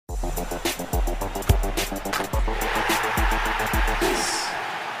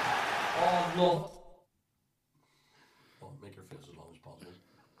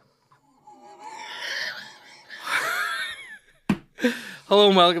Hello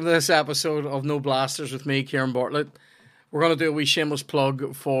and welcome to this episode of No Blasters with me, Kieran Bartlett. We're going to do a wee shameless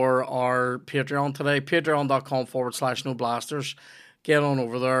plug for our Patreon today. Patreon.com/No Blasters. Get on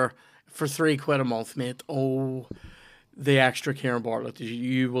over there for £3 a month, mate. Oh, the extra Kieran Bartlett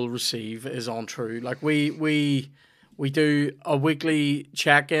you will receive is untrue. Like we do a weekly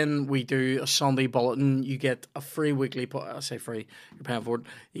check-in. We do a Sunday bulletin. You get a free weekly... I say free. You're paying for it.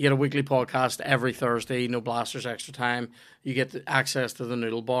 You get a weekly podcast every Thursday. No Blasters Extra Time. You get access to the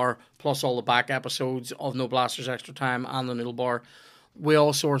Noodle Bar, plus all the back episodes of No Blasters Extra Time and the Noodle Bar. We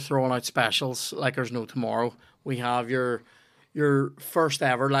also are throwing out specials like there's no tomorrow. We have your first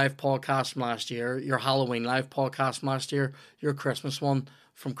ever live podcast from last year, your Halloween live podcast from last year, your Christmas one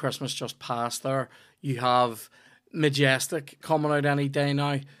from Christmas just past there. You have... Majestic coming out any day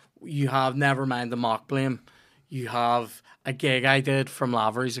now. You have Nevermind the Mock Blame. You have a gig I did from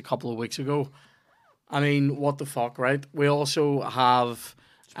Lavery's a couple of weeks ago. I mean, what the fuck, right? We also have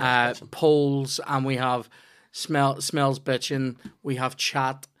polls, and we have Smells Bitchin'. We have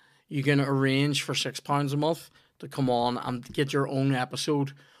chat. You can arrange for £6 a month to come on and get your own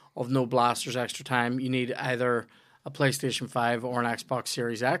episode of No Blasters Extra Time. You need either a PlayStation 5 or an Xbox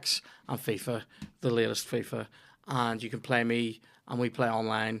Series X and FIFA, the latest FIFA. And you can play me, and we play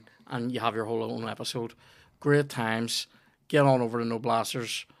online, and you have your whole own episode. Great times. Get on over to No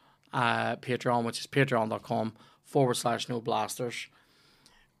Blasters Patreon, which is patreon.com/No Blasters.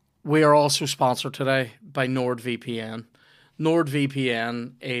 We are also sponsored today by NordVPN.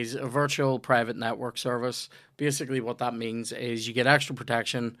 NordVPN is a virtual private network service. Basically, what that means is you get extra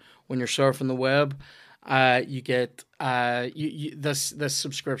protection when you're surfing the web. You get this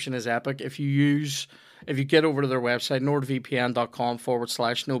subscription is epic. If you get over to their website,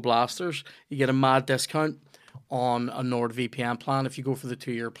 nordvpn.com/No Blasters, you get a mad discount on a NordVPN plan. If you go for the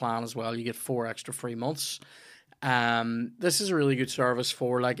 2-year plan as well, you get 4 extra free months. This is a really good service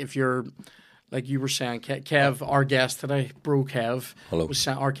for, like, if you're, like you were saying, Kev, our guest today, Bro Kev. Hello.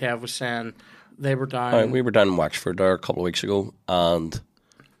 Our Kev was saying they were down. We were down in Wexford there a couple of weeks ago, and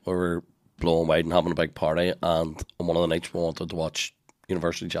we were blowing wide and having a big party, and on one of the nights we wanted to watch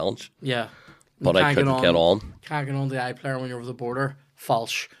University Challenge. Yeah. But I couldn't get on. Can't get on the iPlayer when you're over the border.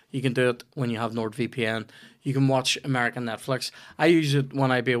 False. You can do it when you have NordVPN. You can watch American Netflix. I use it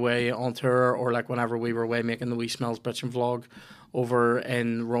when I be away on tour, or like whenever we were away making the Wee Smells Bitchin' vlog over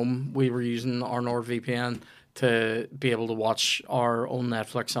in Rome. We were using our NordVPN to be able to watch our own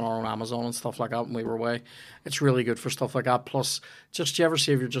Netflix and our own Amazon and stuff like that when we were away. It's really good for stuff like that. Plus, just you ever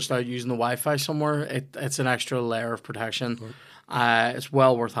see if you're just out using the Wi-Fi somewhere, it's an extra layer of protection. Right. It's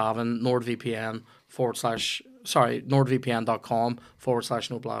well worth having.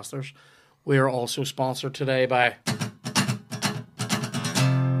 nordvpn.com/No Blasters. We are also sponsored today by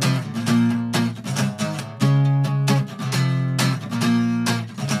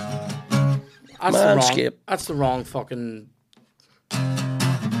Manscaped. That's the wrong fucking.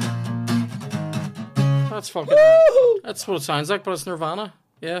 That's what it sounds like, but it's Nirvana.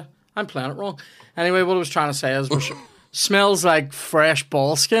 Yeah, I'm playing it wrong. Anyway, what I was trying to say is smells like fresh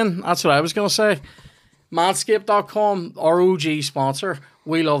ball skin. That's what I was going to say. Manscaped.com, our OG sponsor.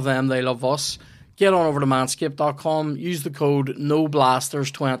 We love them. They love us. Get on over to manscaped.com. Use the code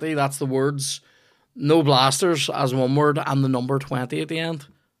NOBLASTERS20. That's the words No Blasters as one word and the number 20 at the end.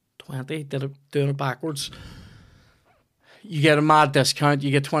 20. Doing it backwards. You get a mad discount.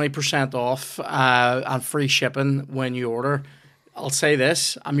 You get 20% off and free shipping when you order. I'll say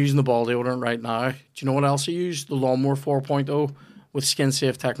this. I'm using the ball deodorant right now. Do you know what else I use? The Lawnmower 4.0 with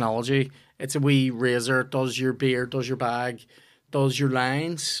skin-safe technology. It's a wee razor. It does your beard, does your bag, does your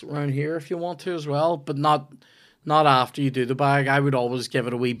lines around here if you want to as well, but not after you do the bag. I would always give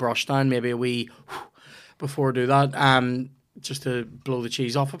it a wee brush down, maybe a wee before I do that, just to blow the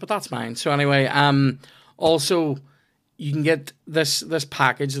cheese off it, but that's mine. So anyway, also you can get this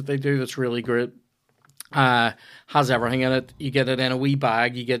package that they do that's really great. Has everything in it. You get it in a wee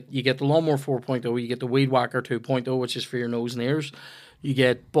bag. You get the Lawnmower 4.0. You get the Weed Whacker 2.0, which is for your nose and ears. You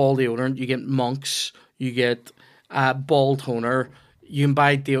get ball deodorant. You get Monks. You get ball toner. You can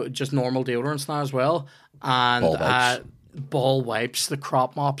buy just normal deodorants now as well. And ball wipes, the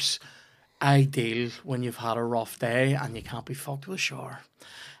crop mops. Ideal when you've had a rough day and you can't be fucked with a shower.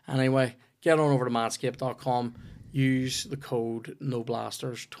 Anyway, get on over to manscaped.com. Use the code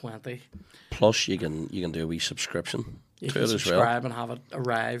NOBLASTERS20. Plus, you can do a wee subscription you to can it as well. Subscribe and have it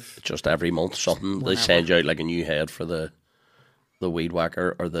arrive. Just every month, something. Whenever. They send you out like a new head for the weed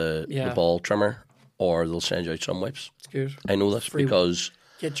whacker or the ball trimmer, or they'll send you out some wipes. It's good. I know this because...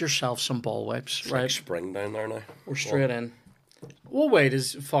 Get yourself some ball wipes, it's right? like spring down there now. We're straight in. What weight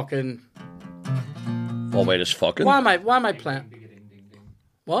is fucking... What weight is fucking? Why am I playing...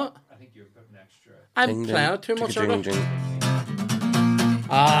 What? I think you're putting extra. I'm Ding, playing ding, it too much. ding, Aren't ding,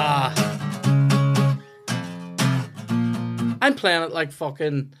 I? ding. I'm playing it like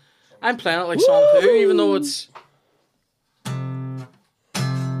fucking. I'm playing it like song 2, even though it's.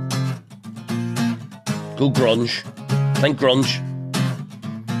 Go grunge. Think grunge.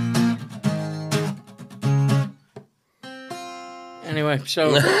 Anyway,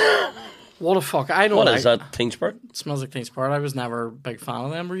 so. What the fuck? I don't What like. is that? Teen Spirit? It smells like Teen Spirit. I was never a big fan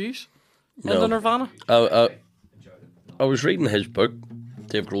of them. Were you? No. In the Nirvana? I was reading his book,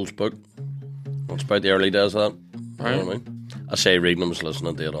 Dave Grohl's book. It's about the early days of that. You know what I mean? I say reading, I was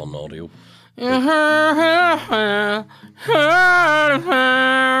listening to it on audio.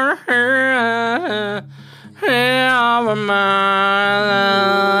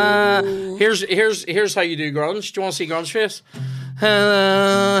 Here's how you do grunge. Do you want to see grunge face?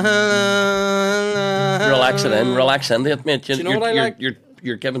 Relax it in. Relax into it, mate. Do you know what I like?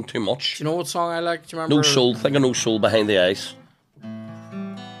 You're giving too much. Do you know what song I like? Do you remember? No soul. Think of No Soul Behind the Eyes.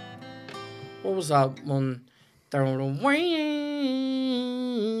 What was that one? The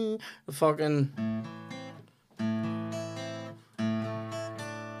fucking.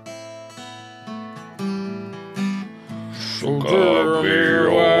 So cut me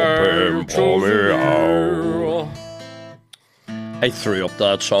open, pull me out. I threw up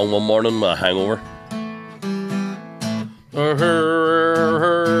that song one morning with a hangover.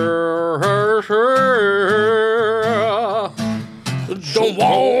 Don't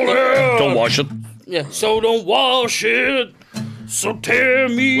want it. Don't wash it. Yeah, so don't wash it. So tear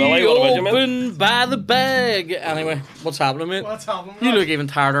me Willy, what about you, mate? open by the bag. Anyway, what's happening, mate? What's happening? You look even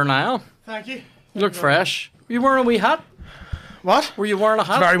tireder now. Thank you. You look fresh. Were you wearing a wee hat? What? Were you wearing a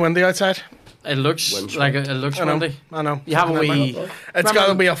hat? Very windy outside. It looks like it looks I know. windy. I know. You have a wee. It's got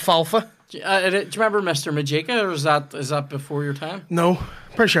to be a falfa. Do you remember Mr. Majika, or is that before your time? No,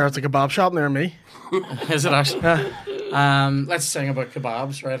 pretty sure it's a kebab shop near me. Is it actually? Let's sing about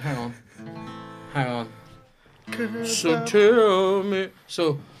kebabs, right? Hang on. So tell me,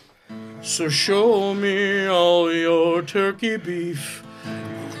 so show me all your turkey beef.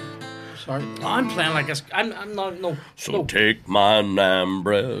 Sorry, I'm playing like this. I'm not. No. So no. take my naan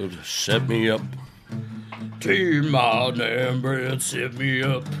bread, set me up. Take my naan bread, set me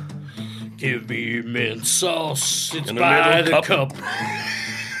up. Give me mint sauce. It's In a by the little cup.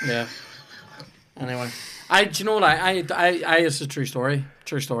 Yeah. Anyway, do you know what I it's a true story.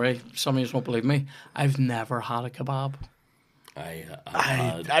 True story. Some of you won't believe me. I've never had a kebab.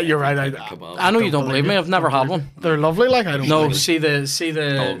 You're right. I know you don't believe me. I've never had one. They're lovely. Like I don't. No, believe it. see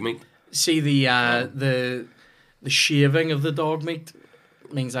Dog the meat. the shaving of the dog meat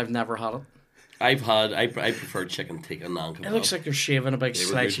means I've never had it. I prefer chicken tikka naan kebab. It looks like they're shaving a big They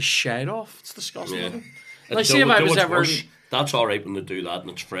were slice good. of shite off. It's disgusting. Yeah. Looking. Like, see if I was ever. That's alright when they do that and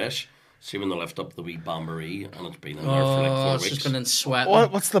it's fresh. See when they lift up the wee bain-marie and it's been in there for like 4 it's weeks. just been in sweat.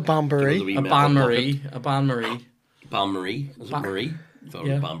 What's the The Banbury? wee A metal bain-marie. bucket. A bain-marie. Bain-marie? Is it Marie? I thought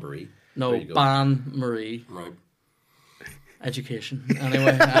Yeah. it was Bain-marie. No, There you go. bain-marie. Right. Education.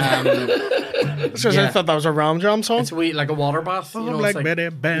 Anyway, I yeah. thought that was a Ram Jam song. it's like a water bath. You know, like it's Betty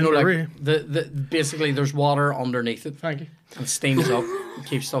like Banbury. the basically there's water underneath it Thank you. and steams up,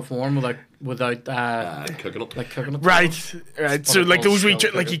 keeps stuff warm without Cooking it. like cooking it. Right. So what like it those calls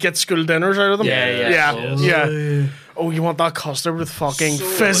like you get school dinners out of them. Yeah. yeah. Oh, you want that custard with fucking So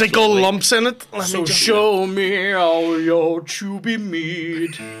physical lovely. lumps in it? Let So me just- show me all your chubby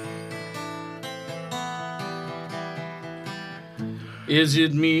meat. Is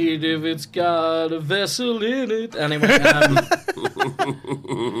it meat if it's got a vessel in it? Anyway,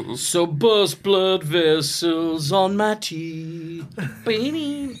 so bust blood vessels on my teeth.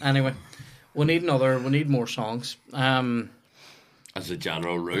 Anyway, we need more songs. As a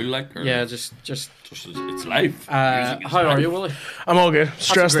general rule, like. Or Yeah, just. it's life. Music is How are life. you, Willie? I'm all good.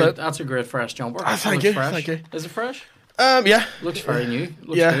 Stressed out. That's a great fresh jumper. Thank Looks you, fresh. thank you. Is it fresh? Yeah. Looks very new.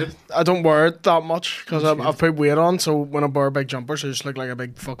 Looks Yeah, good. I don't wear it that much because I've put weight on. So when I wear big jumpers, I just look like a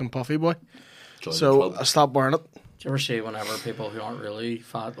big fucking puffy boy. Join the So club. I stopped wearing it. Do you ever see whenever people who aren't really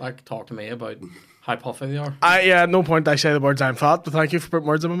fat like talk to me about how puffy they are? At no point I say the words I'm fat, but thank you for putting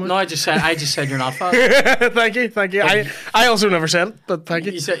words in my mouth. No, I just said you're not fat. thank you. I also never said it, but thank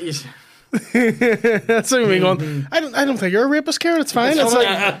you. You said That's what me going. I don't think you're a rapist, Karen. It's fine. It's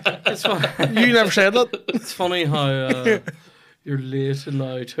like, it's funny. you never said that. It's funny how you're late and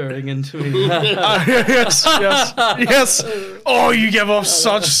now turning into me. yes. Oh, you give off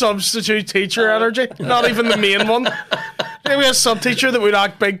such substitute teacher energy. Not even the main one. Maybe a sub teacher that would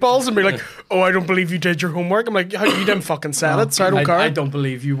act big balls and be like, oh, I don't believe you did your homework. I'm like, you didn't fucking said it, so I don't care. I don't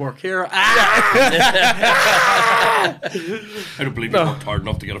believe you work here. I don't believe you worked hard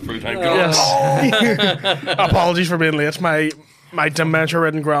enough to get a full-time job. Yes. Apologies for being late. My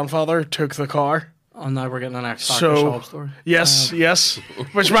dementia-ridden grandfather took the car. Oh, now we're getting an X Factor shop story. Yes,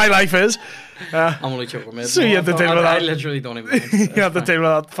 which my life is. I'm only joking, mate. So you have to deal with that. I literally don't even know. You have to deal with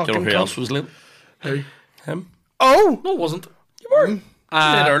that Do fucking you know who cunt. else was late? Who? Him. Oh! No, it wasn't. You were. Late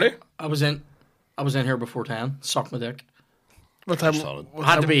early. I was in here before 10. Suck my dick. What time? I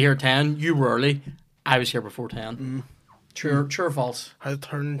had to be here 10. You were early. I was here before 10. True or false? How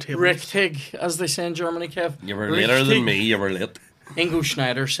turntable. Richtig, as they say in Germany, Kev. You were later than me. You were late. Ingo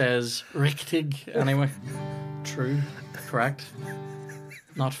Schneider says richtig. Anyway, true, correct,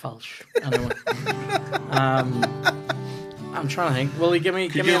 not falsch. Anyway, I'm trying to think. Willie, give me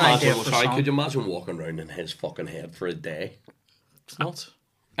an idea for a song. Could you imagine walking around in his fucking head for a day? It's not.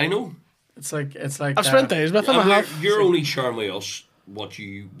 I know. It's like. I've spent days with him. You're only sharing with us what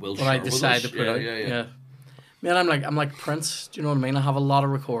you will share I decide with us. to put out. Yeah. Man, I'm like Prince. Do you know what I mean? I have a lot of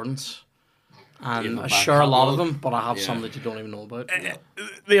recordings. And I share a lot of them, but I have some that you don't even know about.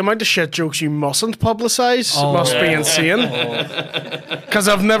 The amount of shit jokes you mustn't publicise must be insane. Because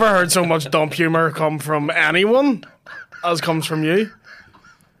I've never heard so much dump humour come from anyone as comes from you.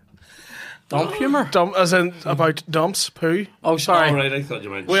 Dump humour? As in about dumps, poo. Oh, sorry. Oh, right, I thought you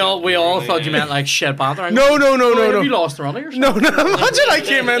meant we all thought you meant like shit banter. No. Have you lost the running or something? No. Imagine I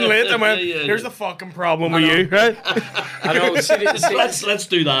came in late and went, here's the fucking problem with you, right? I know. Let's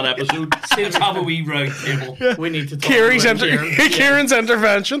do that episode. Let's have a wee round table. Yeah. We need to talk Kieran's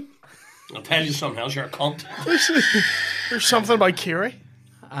intervention. I'll tell you something else, you're a cunt. There's something about Kieran.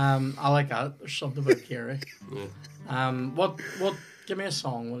 I like that. There's something about Kieran. What? Give me a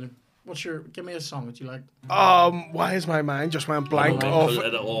song, William. Give me a song that you like. Why is my mind just went blank off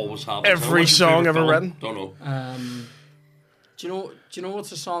it always happens. every song ever written? Don't know. Do you know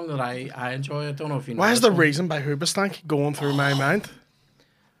what's a song that I enjoy? I don't know if you know. Why is the Reason by Hoobastank going through my mind?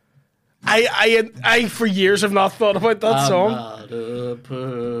 I for years have not thought about that song. I'm not a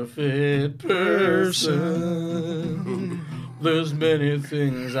perfect person. There's many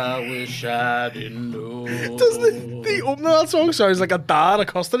things I wish I didn't know. Does the opening of that song sounds like a dad a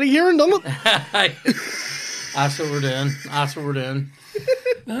custody hearing, doesn't it? That's what we're doing.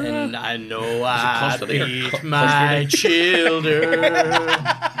 And I know I beat my children.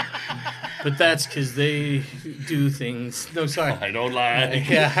 But that's because they do things. No, sorry. I don't lie.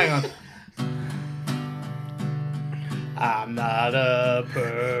 Yeah, hang on. I'm not a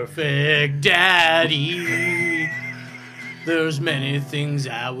perfect daddy. There's many things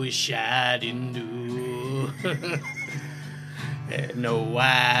I wish I didn't do. No,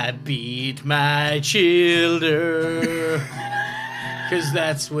 I beat my children. 'Cause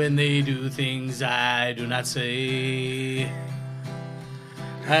that's when they do things I do not say.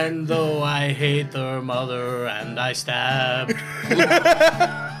 And though I hate their mother and I stabbed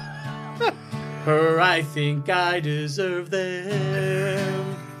her, I think I deserve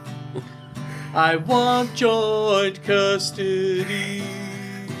them. I want joint custody.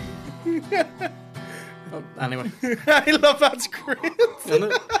 Anyway, I love that's great.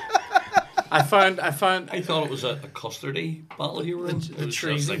 isn't it? I found. I thought it was a custardy battle you were in. It was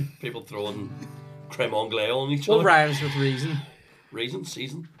just like people throwing creme anglaise on each other. What rhymes with reason?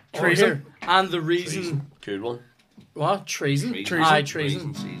 Season. Treason. And the reason. Good one. What? Treason? Treason.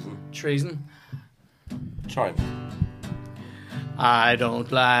 Treason. Treason. Sorry. I don't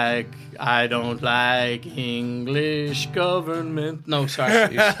like English government. No,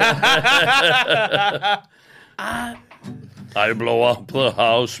 sorry. I blow up the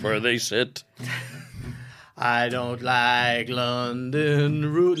house where they sit. I don't like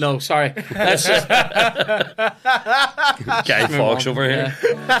London root. No, sorry. That's just Guy Fawkes over here.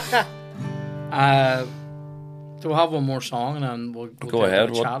 Do we have one more song and then we'll go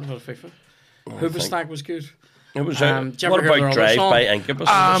ahead. Chat about FIFA? Hoobastank was good. It was. Did you What ever hear about their other Drive song? by Incubus?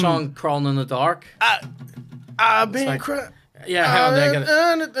 The song "Crawling in the Dark." I've been like- Yeah, hang on, there, get it.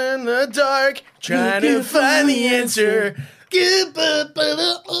 in the dark, trying to find the answer.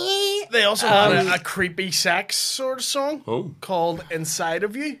 They also had a creepy sex sort of song called "Inside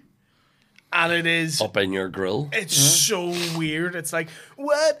of You," and it is Up in your grill. It's so weird. It's like,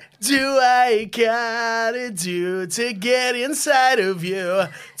 what do I gotta do to get inside of you?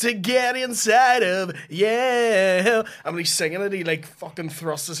 To get inside of you? And when he's singing it, he like fucking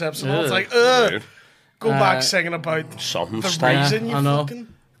thrusts his hips and all. It's like, Weird. go back singing about Something the stank. reason you I know. fucking...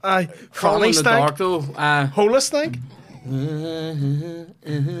 Aye. Crawling in the stank. dark though. Hola stank.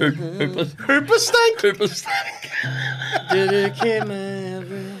 Hoopa stank. Dedicate my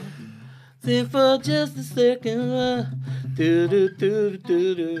Think for just a second. Do do do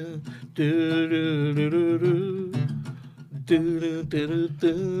do do do do do do do. Do do do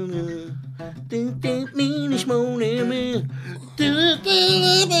do do do meanish morning. Do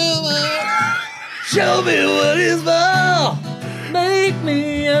do do. Show me what it's for. Make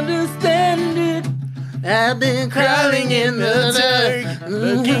me understand it. I've been crawling in the dark,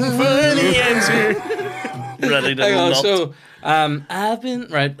 looking for the answer. Ready to Hang on, nut. so I've been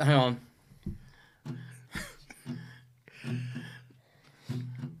right. Hang on.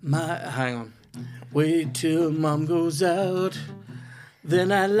 Hang on. Wait till Mom goes out,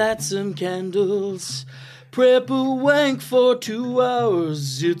 then I light some candles. Prep a wank for 2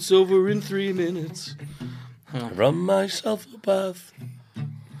 hours. It's over in 3 minutes. Run myself a bath.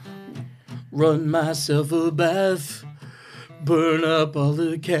 Run myself a bath. Burn up all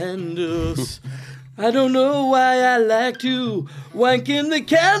the candles. I don't know why I like to wank in the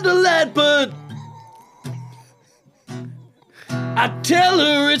candlelight, but I tell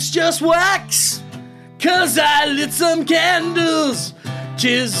her it's just wax, 'cause I lit some candles.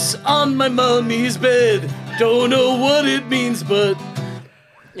 Jizz on my mummy's bed. Don't know what it means, but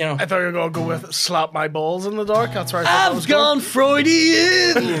you know. I thought you were going to go with slap my balls in the dark. That's where I thought that was I've gone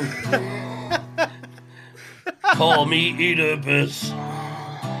Freudian. Call me Oedipus.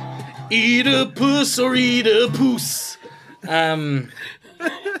 Eat a puss or eat a poos. And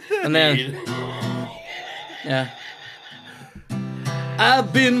then, yeah.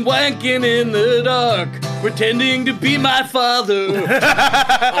 I've been wanking in the dark, pretending to be my father.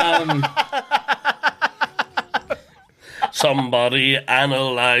 Somebody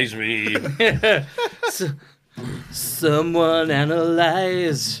analyze me. Someone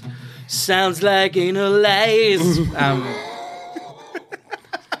analyze. Sounds like analyze.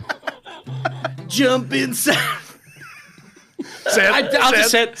 Jump inside. I'll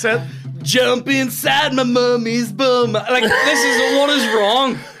just say it. Jump inside my mummy's bum. Like, this is what is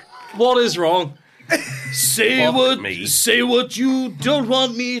wrong. What is wrong? Say what you don't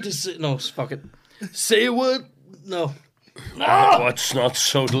want me to say. No, fuck it. Say what? No. What's not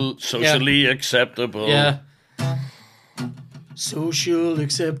socially acceptable? Yeah. Social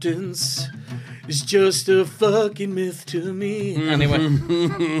acceptance is just a fucking myth to me. Anyway.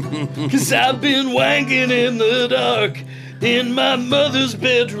 'Cause I've been wanking in the dark in my mother's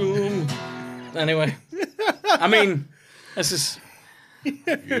bedroom. Anyway. I mean, this is...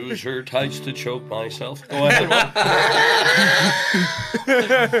 Use her tights to choke myself. Go ahead.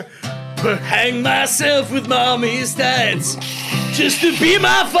 Hang myself with mommy's tights just to be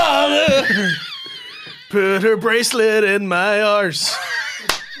my father. Put her bracelet in my arse.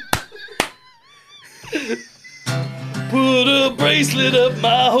 Put a bracelet up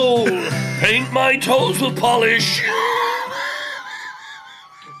my hole. Paint my toes with polish.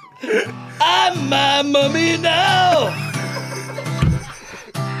 I'm my mummy now.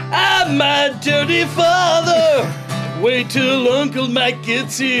 I'm my dirty father. Wait till Uncle Mike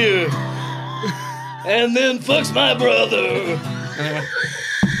gets here and then fucks my brother. Anyway.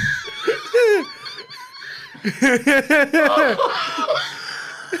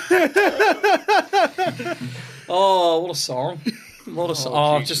 Oh, what a song. What a song.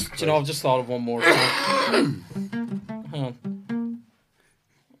 Oh, I've just thought of one more song. Hang on.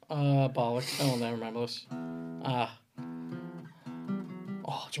 Bollocks. I don't remember this.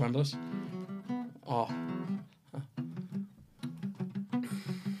 Oh, do you remember this? Oh. Do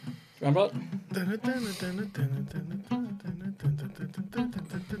you remember it?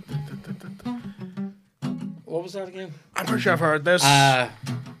 What was that again? I'm pretty sure I've heard this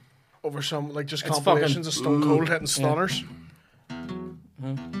over some just it's compilations of Stone Cold hitting stunners.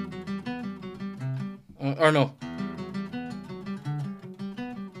 Or no.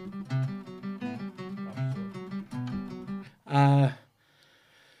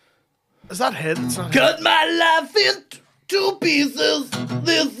 Is that hit? It's not. Cut my life into pieces.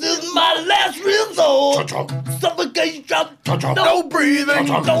 This is my last resort. Suffocation. No breathing.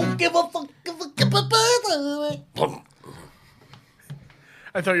 Don't give a fuck.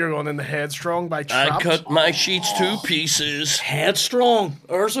 I thought you were going in the Headstrong by Trapped. I cut my sheets to pieces. Headstrong.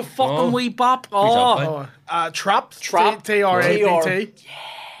 There's a fucking wee bop. Oh. Trapped. Trapped. T-R-A-P-T.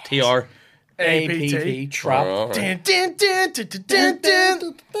 T-R-A-P-T. Trapped.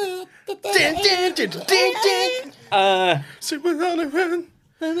 See without a hand.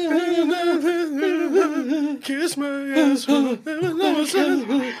 Kiss my ass.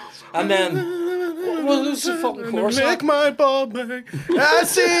 And then, what was the fucking chorus? Make my ball back. I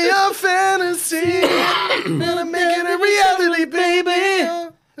see your fantasy. And I'm making it reality, baby.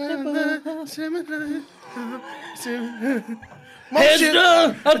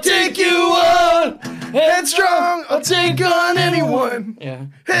 Headstrong, I'll take you on. Headstrong, I'll take on anyone. Yeah.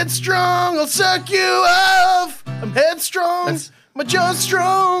 Headstrong, I'll suck you off. I'm headstrong, my jaw's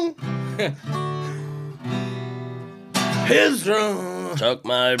strong. Headstrong, Suck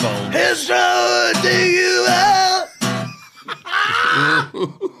my balls. headstrong, I'll take you out.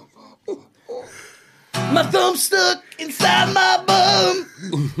 My thumb's stuck inside my bum.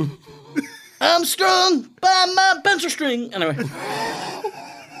 I'm strung by my pencil string. Anyway.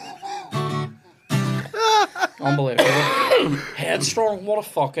 Unbelievable. Headstrong, what a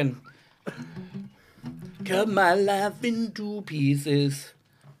fucking... Cut my life into pieces.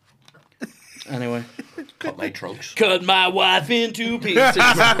 Anyway. Cut my trunks. Cut my wife into pieces.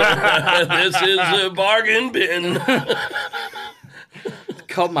 This is a bargain bin.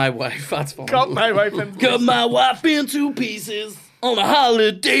 Cut my wife, that's fine. Cut my wife in. Cut my wife into pieces on a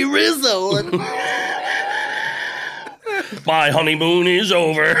holiday resort. My honeymoon is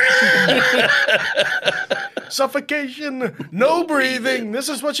over. Suffocation, no breathing. This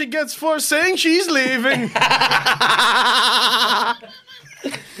is what she gets for saying she's leaving.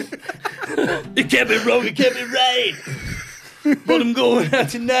 You kept it wrong, you kept it right. But I'm going out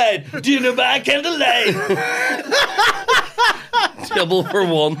tonight. Dinner by candlelight. Double for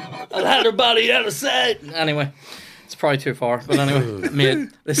one. I'll have her body out of sight. Anyway, it's probably too far. But anyway, mate,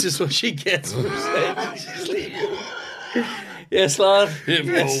 this is what she gets for saying she's leaving. Yes, lad. If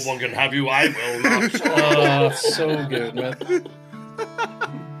no one can have you, I will not. Oh, it's so good, man.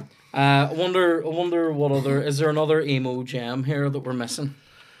 I wonder what other... Is there another emo jam here that we're missing?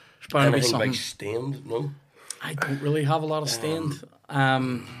 There's bound to be Anything something. like Stained? No? I don't really have a lot of Stained.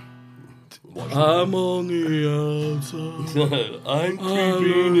 I'm on the outside. I'm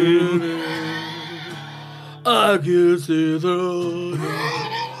creeping in. I can see the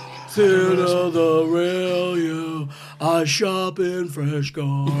sit on the rail, you. I shop in fresh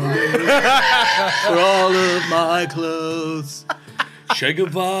garments for all of my clothes. Che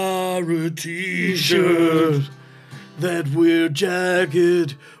Guevara t-shirt. Shirt, that weird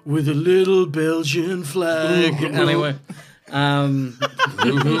jacket with a little Belgian flag. Anyway, I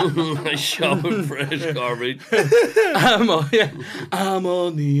shop in fresh garbage. I'm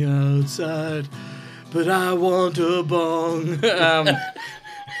on the outside, but I want a bong.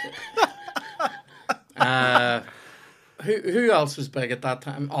 Who else was big at that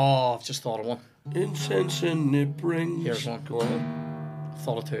time? Oh, I've just thought of one. Incense and it brings. Here's one. Go ahead.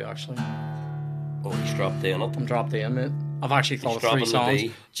 Thought of two, actually. Oh, he's dropped in it. I'm dropped in, mate. I've actually thought of three dropping the songs.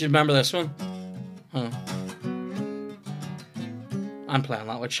 B. Do you remember this one? Huh. I'm playing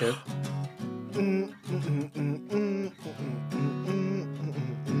that like shit. Do you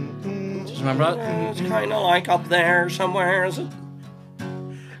remember that? It's kind of like up there somewhere, is it?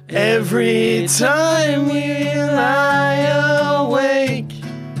 Every time we lie awake,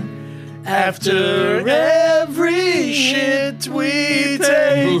 after every shit we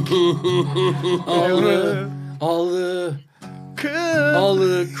take, all the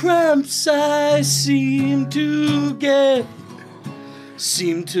cramps I seem to get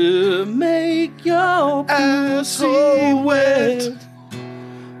seem to make your asshole wet.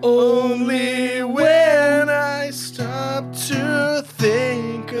 Only when I stop to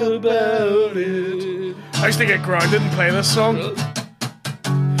think about it. I used to get grounded and play this song.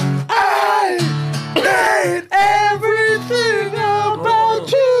 I hate everything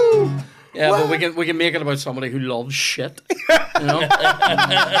about you. Yeah, but we can make it about somebody who loves shit. You know?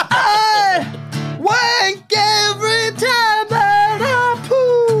 I wank every time that I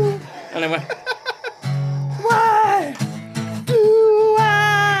poo. Anyway, Why do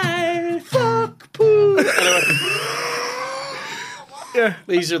I fuck poo? Yeah,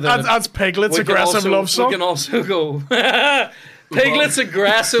 these are the... that's Piglet's we can aggressive also- love song. We can also go... Piglet's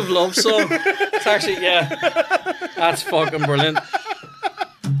aggressive love song. It's actually, yeah. That's fucking brilliant.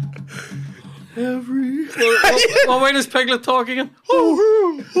 What way does Piglet talk again?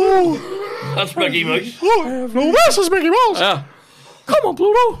 That's Mickey Mouse. No, this is Mickey Mouse. Yeah. Come on,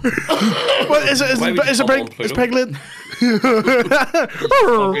 Pluto. What is it? Why would you call him Is Pluto?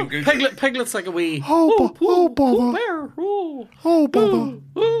 Piglet? Piglet's like a wee... Oh, bother. bear. Oh, bother.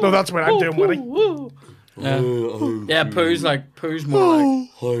 No, that's what I'm doing, Winnie. Yeah, Pooh's more like...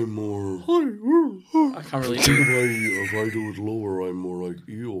 I'm more. I can't really... If I do it lower, I'm more like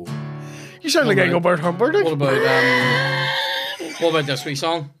you. You sound like Engelbert Humperdinck. What about this wee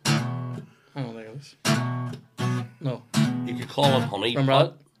song? Hang on, look at this. No. You could call it honey.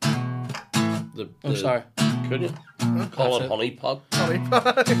 Remember that? The, I'm sorry. Could you? Call it it. honey pot.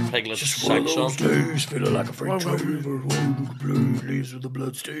 Piglet Just one of sex those song. days, feeling like a freight train, leaves with the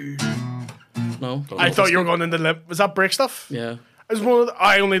bloodstains. No. I thought you were going into lip. Was that break stuff? Yeah. It's one of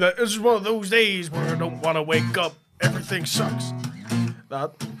it's one of those days where I don't want to wake up. Everything sucks.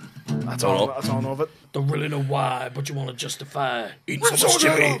 That's all. That's all of it. Don't really know why, but you want to justify eating so much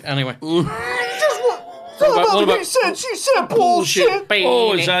chippy. Anyway. What about she said bullshit.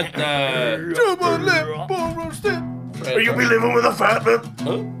 Oh, is that To my lip, bone roasted. Or you be living with a fat lip.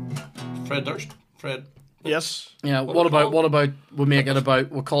 Fred Durst? Fred. Yes. Yeah, what about we make it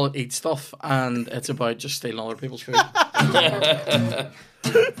about, we'll call it eat stuff, and it's about just stealing other people's food.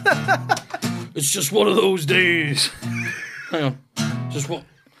 It's just one of those days. Hang on. It's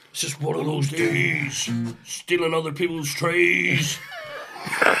just one of those days. Stealing other people's trays.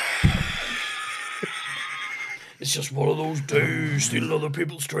 It's just one of those days. Stealing other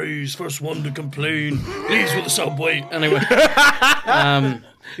people's trays. First one to complain. Leaves with the subway. Anyway.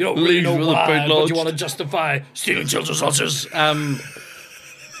 You don't really know why, but you want to justify stealing children's sausages.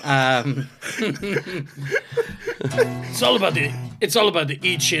 It's all about the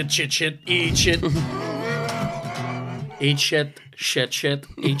eat shit, eat shit. Eat shit,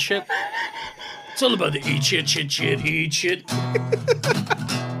 eat shit. It's all about the eat shit, eat shit.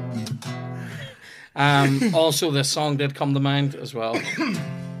 Also, this song did come to mind as well.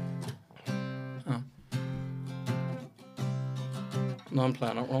 Oh. No, I'm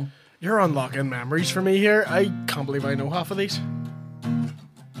playing it wrong. You're unlocking memories for me here. I can't believe I know half of these.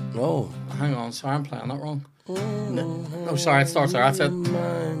 No. Hang on, sorry, I'm playing that wrong. No, sorry, it starts there. That's it.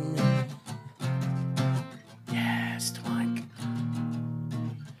 Yes, Twank.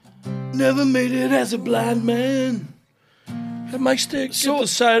 Never made it as a blind man. Had my stick at the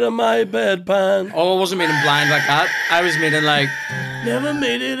side of my bedpan. Oh, I wasn't meaning blind like that. I was meaning like, never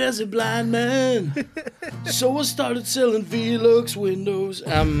made it as a blind man. So I started selling Velux windows.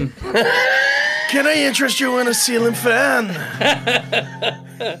 Can I interest you in a ceiling fan?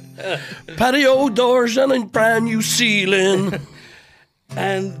 Patio doors and a brand new ceiling.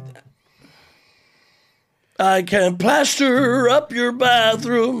 And I can plaster up your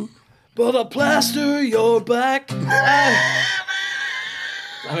bathroom, but I plaster your back.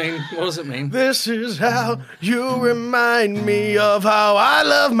 I mean, what does it mean? This is how you remind me of how I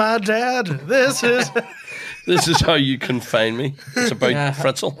love my dad. This is how you confine me. It's about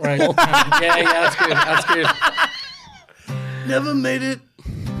Fritzl. Right. Yeah, that's good. Never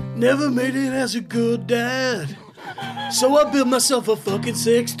made it as a good dad. So I built myself a fucking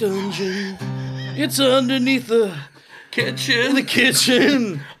sex dungeon. It's underneath the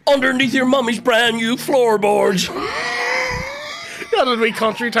kitchen. Underneath your mummy's brand new floorboards. Got a wee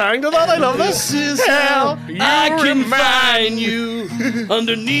country tang to that. I love this. This is how I can find you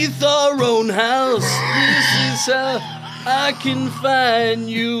underneath our own house. This is how I can find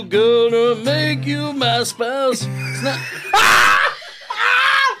you. Gonna make you my spouse. It's not.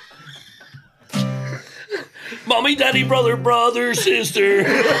 Mommy, daddy, brother, sister.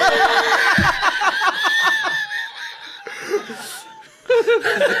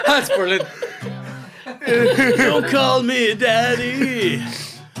 That's brilliant. Don't call me daddy.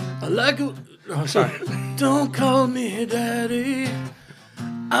 I like it. Oh, sorry. Don't call me daddy.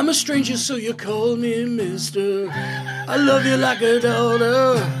 I'm a stranger, so you call me mister. I love you like a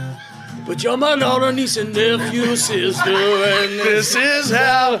daughter, but you're my daughter, niece, and nephew, sister. And This is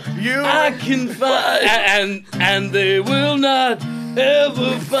how you. I can find, and they will not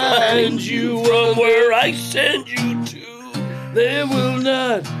ever find you from where I send you to. They will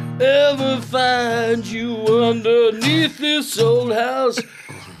not ever find you underneath this old house.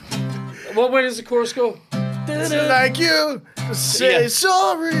 What way does the chorus go? It's like you to say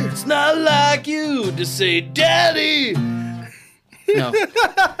sorry. It's not like you to say daddy. No.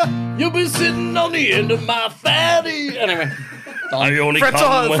 You've been sitting on the end of my fatty. Anyway. I only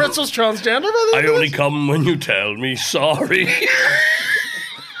come when, Fritzl's transgender, by the way. I only come when you tell me sorry.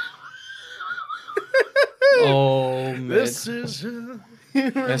 Oh, man. This is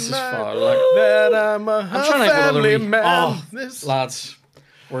far. Like, that I'm a I'm trying to go family other man. Oh, This. lads,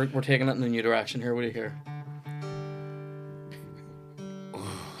 we're taking it in a new direction here. What do you hear?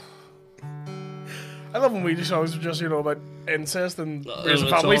 I love when we do songs just about incest and raising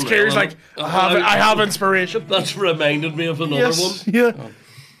it's families. on Carrie's there, like, I have inspiration. That's reminded me of another Yes, one. yeah.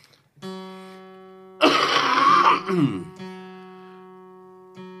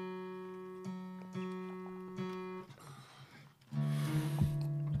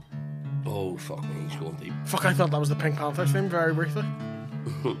 Oh, fuck me, he's going deep. Fuck, I thought that was the Pink Panther theme very briefly.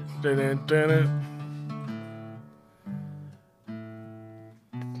 Dun, dun, dun.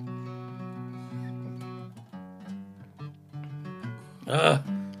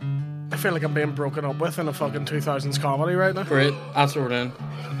 feel like I'm being broken up with in a fucking 2000s comedy right now. Great. That's what we're doing.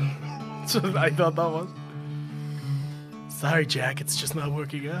 So I thought that was. Sorry, Jack, it's just not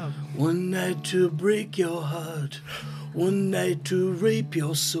working out. One night to break your heart, one night to rape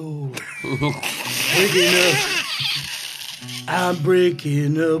your soul. Breaking up. I'm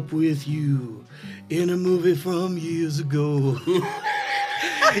breaking up with you in a movie from years ago.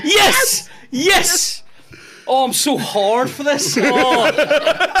 Yes! Yes! Oh, I'm so hard for this. Oh.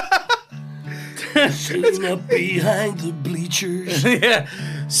 Sitting up behind the bleachers. Yeah.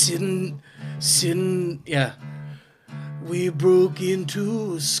 Sitting, yeah. We broke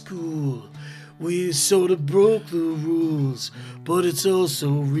into a school. We sort of broke the rules, but it's also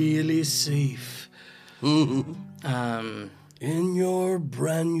really safe. In your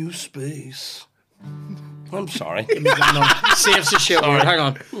brand new space. I'm sorry. No, saves the shit word. Hang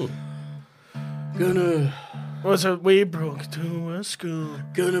on. What's it? We broke to a school.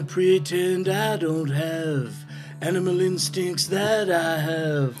 Gonna pretend I don't have animal instincts that I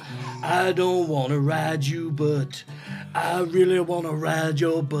have. I don't wanna ride you, but I really wanna ride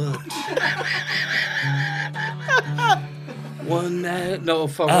your butt. One night, no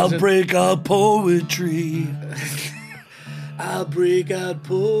fuck. I'll break out poetry. I'll break out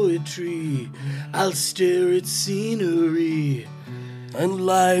poetry. I'll stare at scenery. And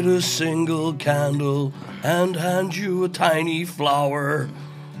light a single candle and hand you a tiny flower.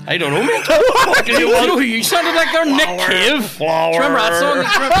 I don't know, man. What do you You know want? who you sounded like there? Nick Cave. Flower. Do you remember that song?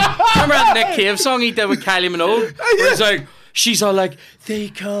 Remember that Nick Cave song he did with Kylie Minogue? Where it's like, she's all like, they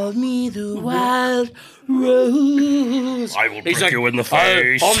call me the wild rose. I will He's prick like, you in the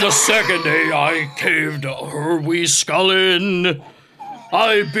face. On the second day I caved her wee skull in.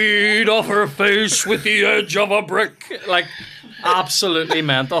 I beat off her face with the edge of a brick. Like, absolutely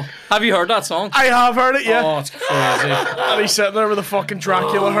mental. Have you heard that song? I have heard it, yeah. Oh, it's crazy. And he's sitting there with a fucking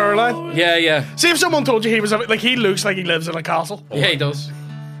Dracula hairline. Yeah, yeah. See if someone told you he was like he looks like he lives in a castle. Yeah, he does.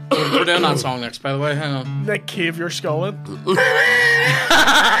 We're doing that song next, by the way. Hang on. Nick Cave your skull in.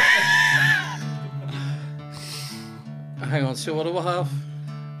 Hang on, so what do we have?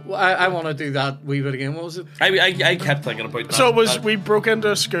 Well, I want to do that wee bit again. What was it? I kept thinking about that. So it was we broke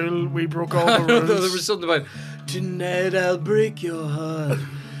into a school, we broke all the there rules. was something about Tonight I'll break your heart.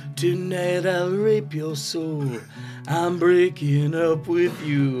 Tonight I'll rape your soul. I'm breaking up with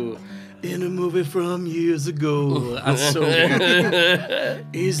you in a movie from years ago. that's so good.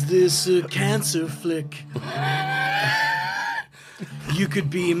 Is this a cancer flick? You could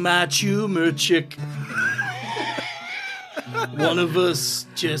be my tumor chick. One of us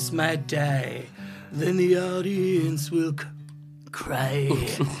just might die. Then the audience will cry.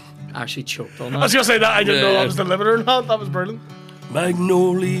 Actually choked on I was that. gonna say that. I didn't know that was the limit or not. That was brilliant.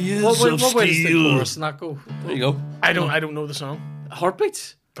 Magnolias What of way does the steel. chorus not go? There you go. I don't know the song.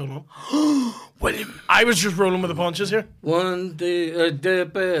 Heartbeats? Don't know. William. I was just rolling with the punches here. One day,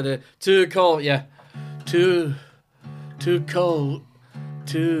 to call, yeah. To call,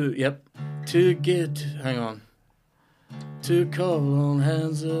 yep. To get, hang on. To call on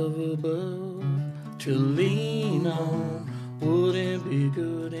hands of above, to lean on, wouldn't be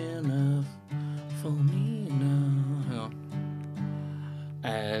good enough for me now. Hang on.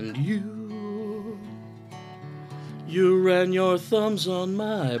 And you ran your thumbs on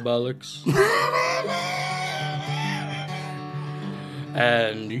my bollocks.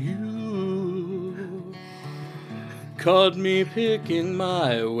 And you caught me picking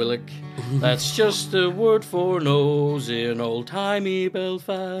my willock. That's just a word for nose in old-timey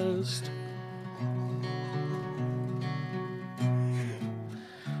Belfast.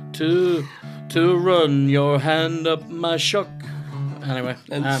 To run your hand up my shuck. Anyway.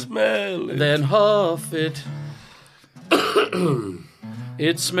 And smell it. Then huff it.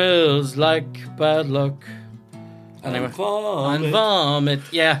 It smells like bad luck. Anyway. And And vomit.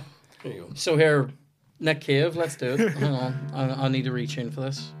 Yeah. There you go. So here, Nick Cave, let's do it. Hang on. I need to reach in for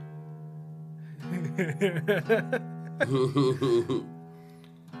this.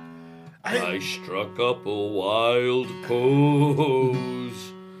 I struck up a wild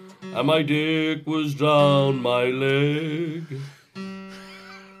pose, and my dick was down my leg.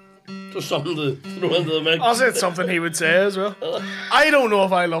 Just something to throw into the mix. I'll say it's something he would say as well. I don't know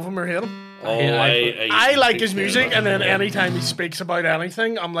if I love him or hate him. I like his music, and then anytime he speaks about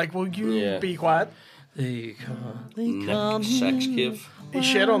anything, I'm like, will you be quiet? They Nick come Sex here. Cave. He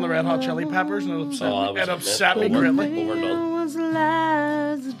shit on the Red Hot Chili Peppers, and it upset me over, greatly. overdone. Was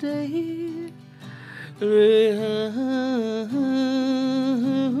last day.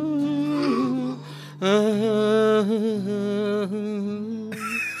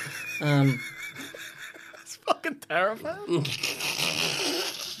 It's fucking terrifying.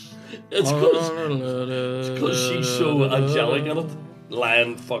 It's because she's so angelic in it.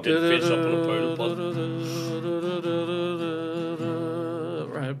 Lying fucking face up in a pool.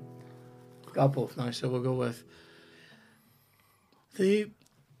 Right. Got both now, so we'll go with the...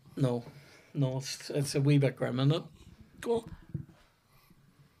 No, it's a wee bit grim, isn't it? Go on.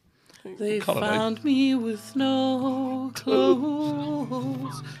 They Cut it out. found me with no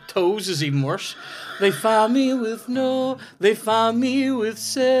clothes. Toes is even worse. They found me with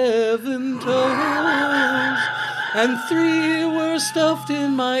 7 toes, and 3 were stuffed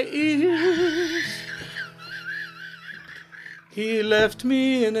in my ears. He left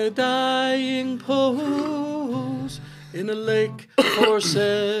me in a dying pose in a lake for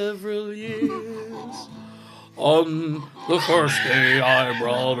several years. On the first day I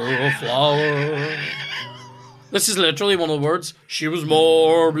brought her a flower. This is literally one of the words. She was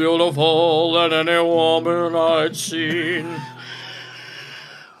more beautiful than any woman I'd seen.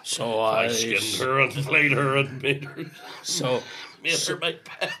 So I skinned her and flayed her and made her my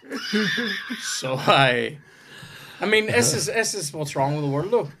pet. I mean, this is what's wrong with the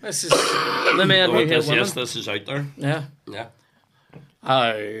world, though. This is the men who hate women. Yes, this is out there. Yeah. Yeah.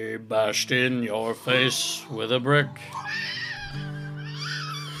 I bashed in your face with a brick.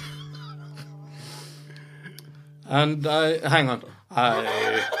 And hang on.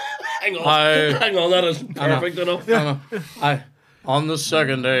 Hang on, that isn't perfect enough. On the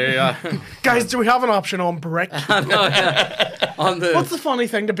second day, Guys, do we have an option on brick? What's the funny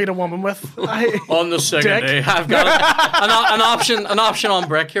thing to beat a woman with? On the second day, I've got an option on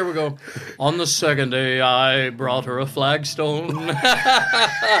brick. Here we go. On the second day, I brought her a flagstone.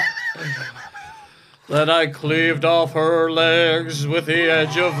 Then I cleaved off her legs with the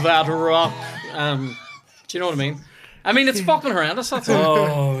edge of that rock. Do you know what I mean? I mean, it's fucking horrendous. That's all.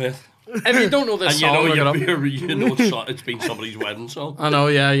 Oh, man. If you don't know this song, look it up. You know it's been somebody's wedding song. I know,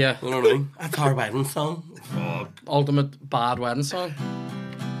 yeah. You know what I mean? That's our wedding song. Fuck. Ultimate bad wedding song.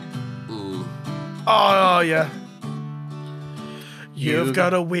 Oh, yeah. You've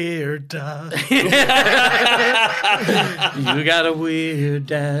got a weird dad. You got a weird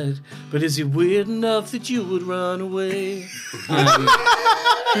dad, but is he weird enough that you would run away? A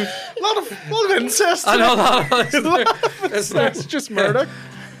lot of incest. I know that. It's just murder.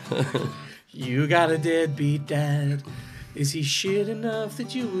 You got a deadbeat dad. Is he shit enough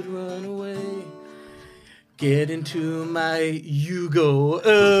that you would run away? Get into my Yugo.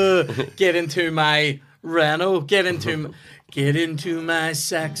 Get into my Renault. Get into my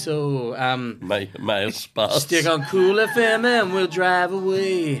Saxo. My spouse. Stick on Cool FM and we'll drive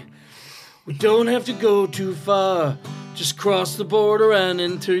away. We don't have to go too far. Just cross the border and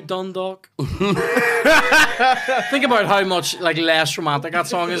into Dundalk. Think about how much less romantic that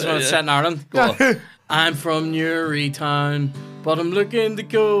song is when it's set in Ireland. I'm from Newrytown, but I'm looking to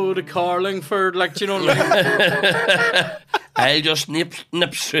go to Carlingford. Do you know what I mean? I'll just nip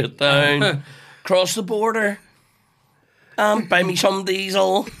straight down, cross the border, and buy me some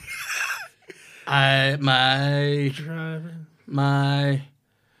diesel. My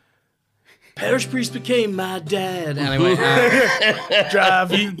parish priest became my dad. Anyway,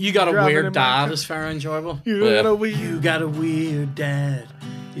 you got a weird dad is very enjoyable. You got a weird dad.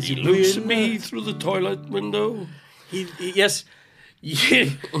 He looks at me through the toilet window. Yes.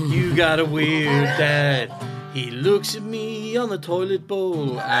 You got a weird dad. He looks at me on the toilet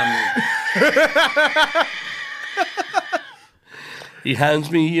bowl. He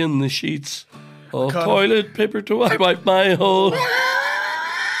hands me in the sheets of toilet paper to wipe my hole.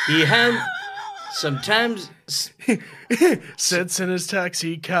 Sometimes sits in his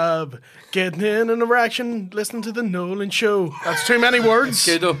taxi cab, getting in an erection, listening to the Nolan show. That's too many words.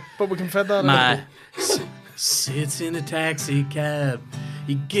 Okay, though. But we can fit that in. Sits in a taxi cab.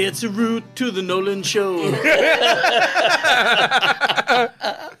 He gets a route to the Nolan show.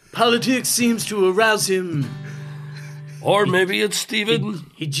 Politics seems to arouse him. Or maybe it's Stephen.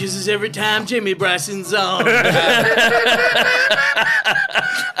 He jizzes every time Jamie Bryson's on.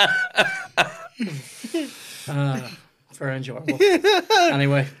 Very enjoyable.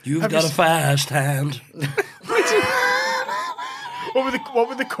 Anyway, You've got a fast hand. What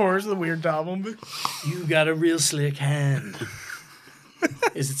would the chorus of the Weird Dad one be? You got a real slick hand.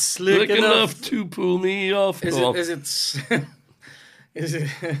 Is it slick Slick enough to pull me off? Is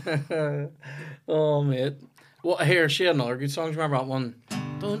it? Oh, mate. Well, here, she had another good song. Do you remember that one?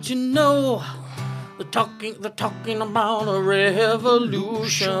 Don't you know they're talking about a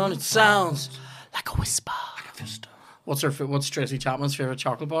revolution? It sounds like a whisper. What's Tracy Chapman's favorite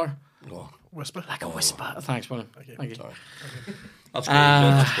chocolate bar? Oh. Whisper. Like a whisper. Thanks, William. Thank you. Sorry. That's cool.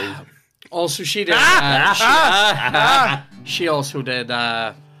 That's cool. Also, she did. She also did.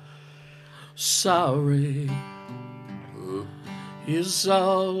 sorry is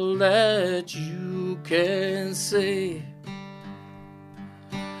all that you can say.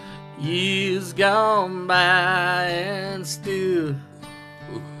 Years gone by and still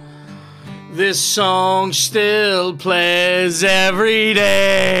this song still plays every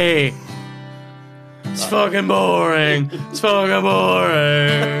day. It's fucking boring. It's fucking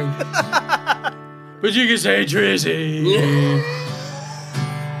boring. But you can say, Tracy.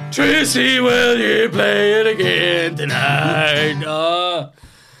 Tracy, will you play it again tonight?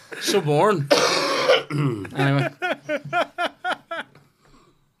 So boring. Anyway.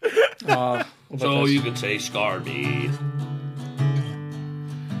 So you could say, scar me.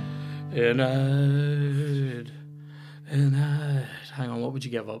 And I'd. Hang on, what would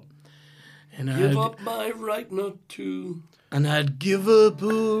you give up? And Give up my right not to. And I'd give up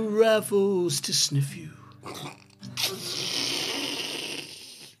rifles to sniff you.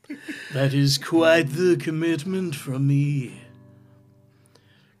 That is quite the commitment from me.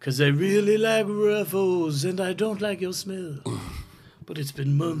 'Cause I really like rifles and I don't like your smell. But it's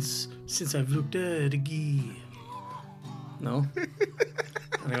been months since I've looked at a gee. No?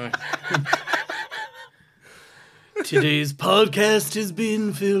 Anyway. Today's podcast has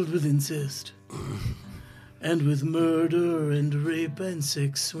been filled with incest. And with murder and rape and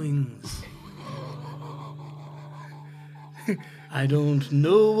sex swings. I don't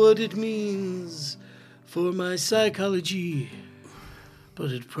know what it means for my psychology,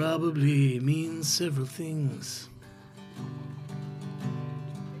 but it probably means several things.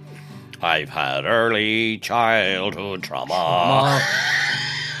 I've had early childhood trauma.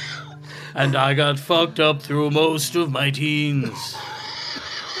 And I got fucked up through most of my teens.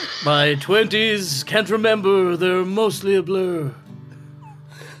 My 20s, can't remember, they're mostly a blur.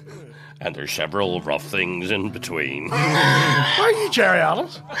 And there's several rough things in between. Why are you Jerry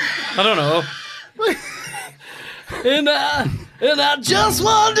Adams? I don't know. and I just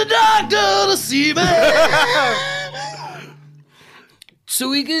want the doctor to see me.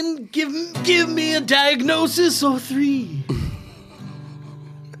 So he can give me a diagnosis or three.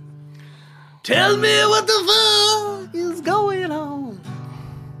 Tell me what the fuck is going on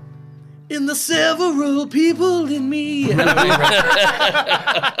in the several people in me.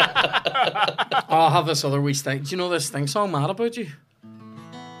 I'll have this other wee thing. Do you know this thing song, Mad About You?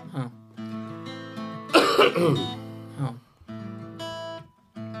 Oh. Oh.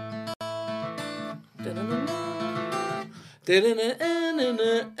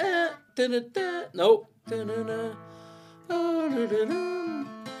 No.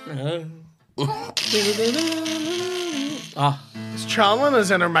 It's channeling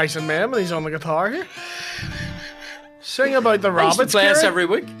his inner Mice and Men when he's on the guitar here. Sing about the rabbits. Play us Kieran. every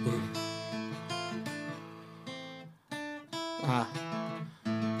week.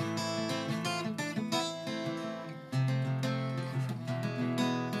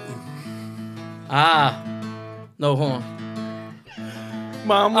 No, hold on.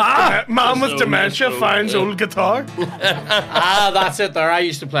 Man with dementia finds old guitar. That's it there. I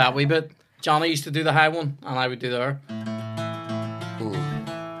used to play that wee bit. Johnny used to do the high one, and I would do there.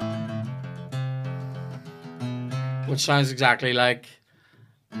 Which sounds exactly like...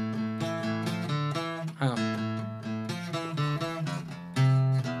 Hang on.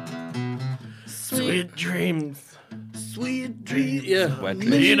 Sweet dreams. Sweet dreams. Yeah.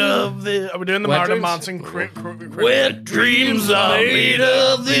 Made of this. Are we doing the Wet Martin dreams? Manson? Wet dreams are made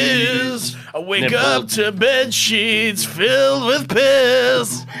of this. I wake up to bed sheets filled with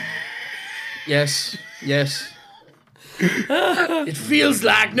piss. Yes. It feels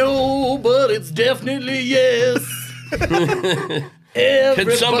like no, but it's definitely yes.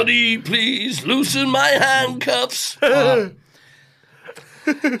 Can somebody please loosen my handcuffs?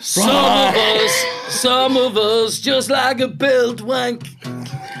 Some of us just like a belt wank.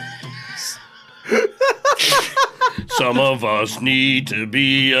 Some of us need to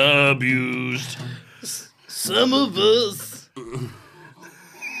be abused. Some of us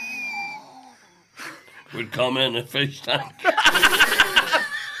would come in a fish tank.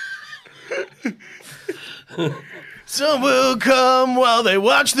 Some will come while they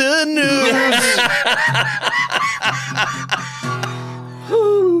watch the news.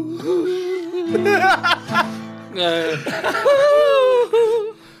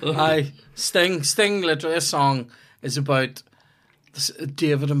 Sting literally, this song is about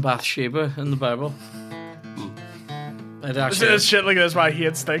David and Bathsheba in the Bible. It actually It's shit like this why I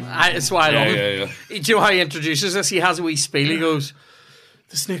hate Sting. it's why I love it. Yeah. Do you know how he introduces this? He has a wee spiel. He goes,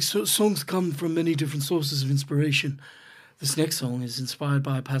 "This next song's come from many different sources of inspiration. This next song is inspired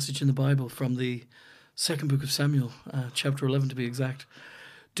by a passage in the Bible from the second book of Samuel, chapter 11 to be exact.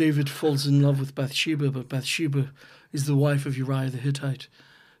 David falls in love with Bathsheba, but Bathsheba is the wife of Uriah the Hittite.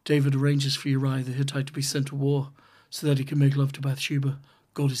 David arranges for Uriah the Hittite to be sent to war so that he can make love to Bathsheba.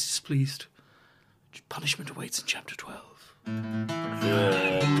 God is displeased. Punishment awaits in chapter 12.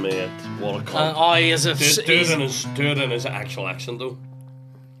 Yeah, mate. What a cunt. He is a... Do it in his actual accent, though.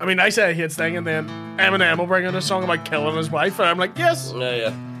 I mean, I say a hits thing, and then Eminem will bring in a song about killing his wife, and I'm like, yes,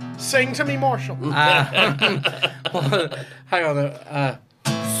 Yeah. sing to me, Marshall. Hang on.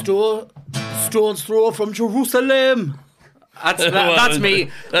 Stone's throw from Jerusalem. That's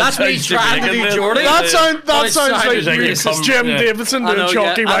me. That's me trying to do Jordy. That sounds like racist. Jim Davidson doing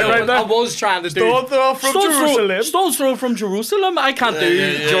Chalky White right there. I was trying to do Stone's throw from Jerusalem. Stone's throw from Jerusalem. I can't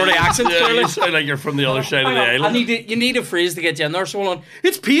do Jordy accent clearly. You sound like you're from the other side of the island. You need a phrase to get you in there. So hold on.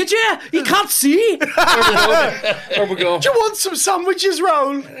 It's PJ. He can't see. There we go. Do you want some sandwiches,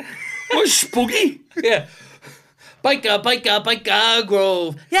 Raoul? What's spooky? Yeah. Biker,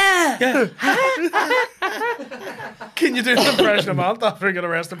 Grove. Yeah. Can you do an impression of Ant after he got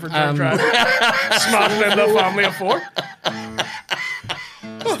arrested for drunk driving? Smashing into a family of 4?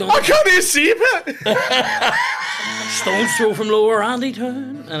 I can't even see it. Stone's throw from Lower Andy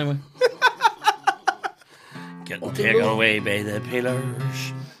Town. Anyway. Getting taken away by the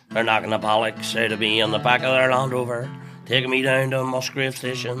pillars. They're knocking the bollocks out of me on the back of their Land Rover, taking me down to Musgrave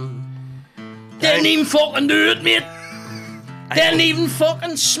Station. Didn't even fucking do it, mate. Didn't even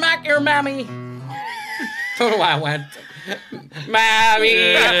fucking smack your mammy. Don't know why I went.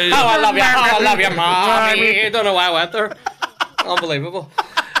 Mammy. Oh, I love you, mommy. Don't know why I went there. Unbelievable. I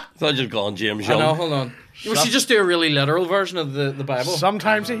thought you'd gone James Young. I know, hold on. We should just do a really literal version of the Bible.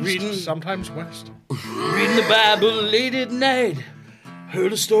 Sometimes east, sometimes west. Reading the Bible late at night.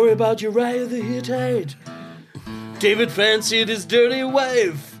 Heard a story about Uriah the Hittite. David fancied his dirty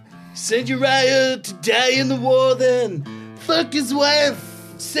wife. Sent Uriah to die in the war then. Fucked his wife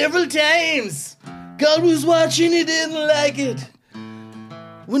several times. God was watching, he didn't like it.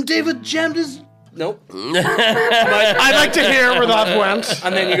 When David jammed his... Nope. I'd like to hear where that went.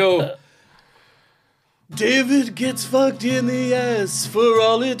 And then you go... David gets fucked in the ass for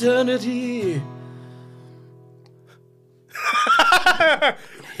all eternity.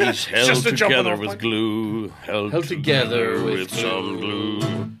 He's held together with glue. Held together with some glue.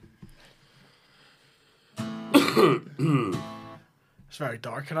 It's very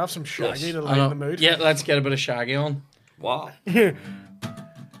dark. Can I have some Shaggy to lighten the mood? Yeah, let's get a bit of Shaggy on. What? Huh?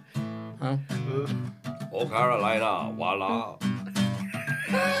 Oh, Carolina, voila.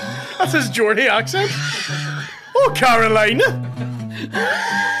 That's his Geordie accent. Oh, Carolina.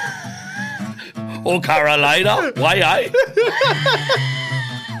 Oh, Carolina, why I?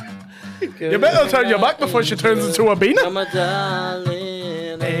 You better turn your back before she turns into a beaner. I'm a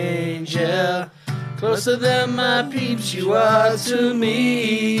darling angel. Closer than my peeps you are to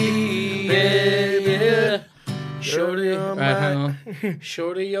me, baby. Shorty, hang on.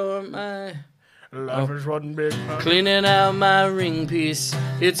 Shorty, you're my Lovers one big man. cleaning out my ring piece.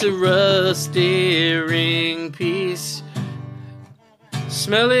 It's a rusty ring piece.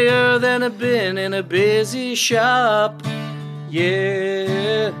 Smellier than a bin in a busy shop.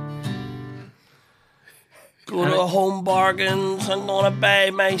 Yeah. Go to Home Bargains. I'm gonna buy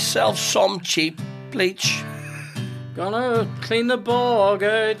myself some cheap bleach. Gonna clean the bog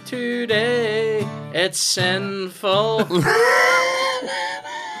out today. It's sinful.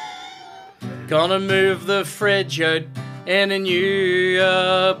 Gonna move the fridge out in a new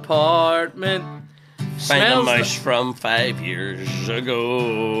apartment. Find a Smells mouse from 5 years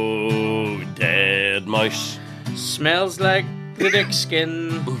ago. Dead mouse. Smells like the dick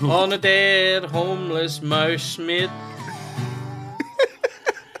skin on a dead homeless mouse, mate.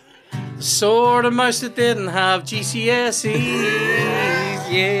 The sort of mouse that didn't have GCSEs.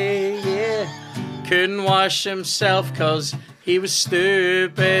 Yeah. Couldn't wash himself cause he was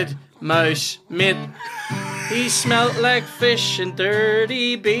stupid. Mouse, mate. He smelt like fish and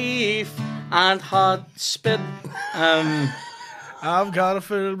dirty beef and hot spit. I've got a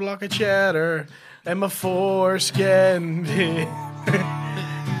full block of cheddar and my foreskin.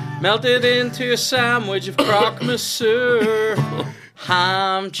 Melted into a sandwich of croque monsieur.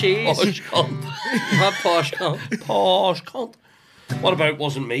 Ham cheese. Posh cunt. Not posh cunt. Posh cunt. What about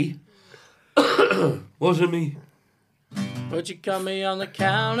wasn't me? Wasn't me. But you got me on the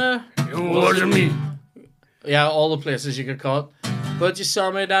counter. Wasn't me. Yeah, all the places you could cut. But you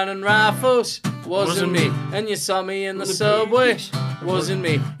saw me down in Raffles. Wasn't me. And you saw me in the subway. Wasn't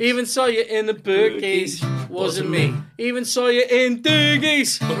me. Even saw you in the bookies. Wasn't me. Even saw you in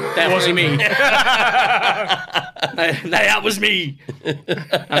Doogies. That wasn't me. That was me.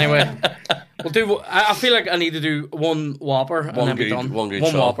 Anyway, We'll do. I feel like I need to do one whopper and then be done. One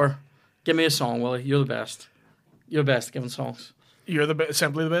song. Whopper. Give me a song, Willie. You're the best. You're the best at giving songs. You're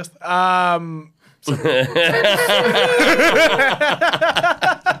simply the best.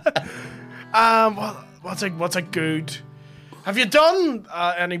 What's a good? Have you done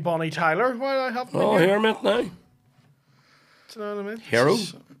any Bonnie Tyler? While I haven't. Oh, here, mate, now. Do you know what I mean? Hero?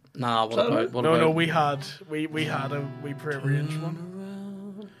 Nah, what about? No, we had a prearranged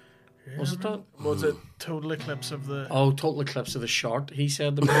one. Was it that? Was it Total Eclipse of the? Oh, Total Eclipse of the Shark. He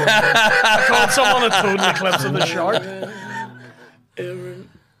said the. I called someone a Total Eclipse of the Shark.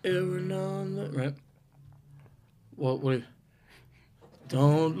 Right. What?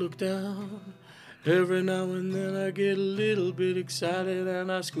 Don't look down. Every now and then I get a little bit excited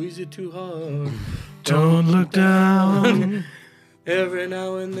and I squeeze it too hard. Don't look down. Every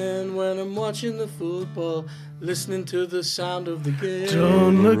now and then when I'm watching the football, listening to the sound of the game.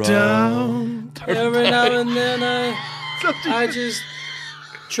 Don't look down. Every now and then I just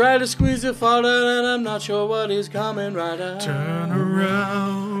try to squeeze it forward and I'm not sure what is coming right out. Turn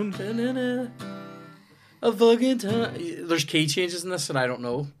around. A fucking turn. There's key changes in this that I don't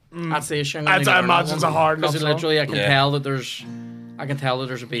know. That's the issue. I imagine it's a hard enough because song. literally I can tell that there's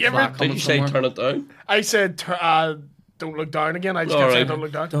a beat flat coming Did you say somewhere. turn it down? I said don't look down again. I just kept saying don't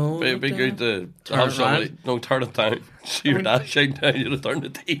look down. It'd be good to Turn have it somebody. round. No, turn it down. So you're not shouting down. You turn the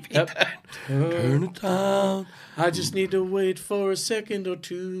TV down. Turn it down. I just need to wait for a second or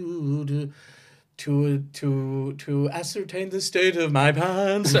two to ascertain the state of my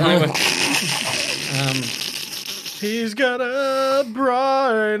pants. Anyway, He's got a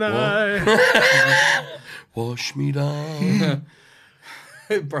bright eye. Wash me down.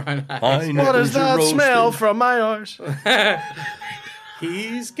 Brian eyes. What is that smell from my arse?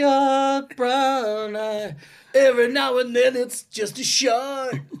 He's got brown eye. Every now and then it's just a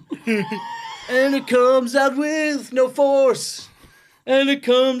shot. And it comes out with no force. And it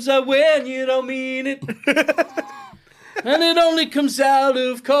comes out when you don't mean it. And it only comes out,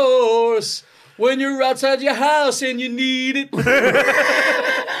 of course, when you're outside your house and you need it.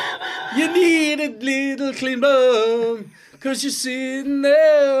 You need a little clean bum. 'Cause you're sitting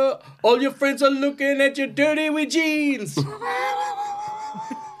there. All your friends are looking at your dirty wee jeans.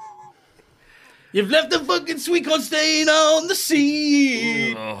 You've left a fucking sweet corn stain on the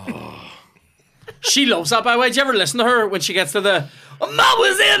seat. She loves that, by the way. Did you ever listen to her when she gets to the Mom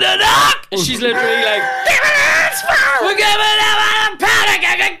was in the dark? And she's literally like, we're giving them a panic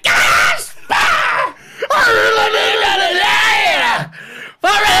and a gasp.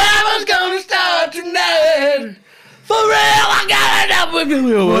 Forever's gonna start tonight. For real, I got it up with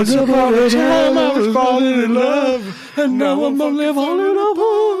you. Once upon a time I was falling in love, and now I'm only falling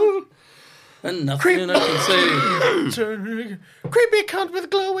apart. And nothing I can say. Creepy cunt with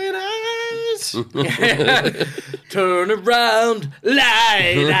glowing eyes. Turn around,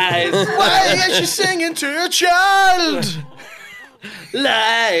 light eyes. Why is she singing to a child?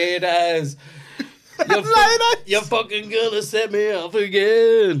 Light eyes. You're fucking gonna set me off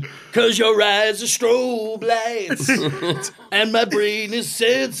again. 'Cause your eyes are strobe lights. And my brain is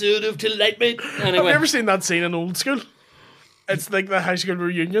sensitive to light, mate. Anyway. Have you ever seen that scene in Old School? It's like the high school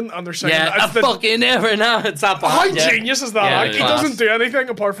reunion and they're singing. Yeah, I fucking never know. It's that bad. How genius is that? Yeah, Like, he class. doesn't do anything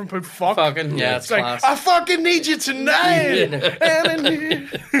apart from put fuck. Fucking, yeah, it's like, class. I fucking need you tonight.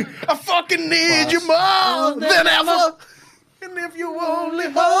 I fucking need you more than ever. And if you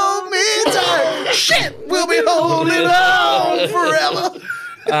only hold me tight, shit, we'll be holding on forever.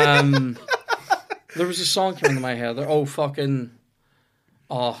 There was a song came into my head there. Oh, fucking.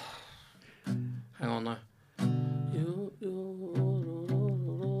 Oh. Hang on now.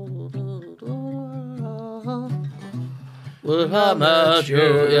 Well, I met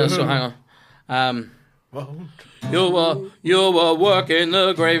you. Yeah, so hang on. You were working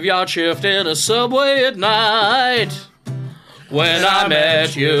the graveyard shift in a subway at night. When I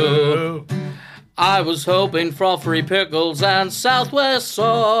met you, I was hoping for free pickles and Southwest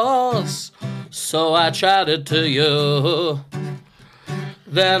sauce. So I chatted to you.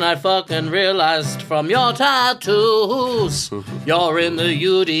 Then I fucking realized from your tattoos, you're in the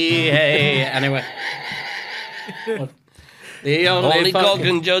UDA. Anyway. The Only God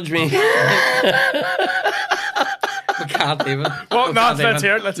can judge me. We can't even. Well, no, let's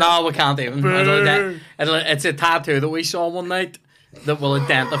hear it. No, we can't even. It's a tattoo that we saw one night that will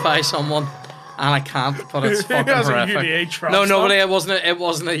identify someone, and I can't. But it's fucking Has a horrific. UDA trap No, star? but it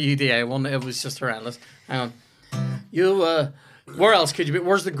wasn't a UDA one. It was just horrendous. Hang on. Where else could you be?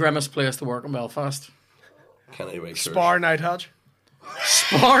 Where's the grimmest place to work in Belfast? Can I wait? Spar Night Hatch.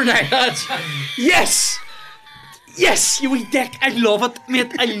 Spar Night. Yes. Yes, you wee dick. I love it,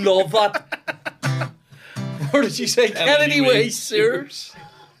 mate. I love it. What did you say? Kennedy Way, Sears.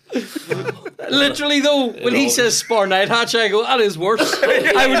 Literally though, when he says Spar Night Hatch, I go, that is worse.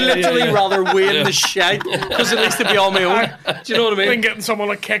 I would literally rather win the shite because at least it'd be on my own. Do you know what I mean? Than getting someone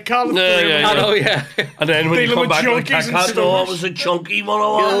a Kit Kat. Yeah, yeah, I know, yeah. And then when you Dealing come with back with junkies Kit and Kat, stuff. no, it was a chunky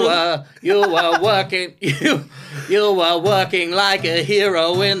one. You were working. You were working like a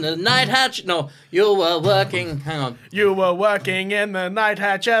hero in the night hatch. No, you were working. Hang on. You were working in the night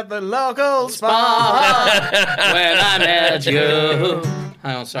hatch at the local spa. When I met you.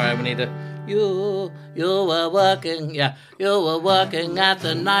 Hang on, sorry, we need to. You were working, yeah. You were working at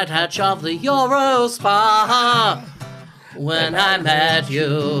the night hatch of the Euro Spa. When I met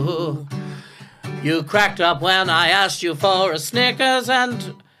you. You cracked up when I asked you for a Snickers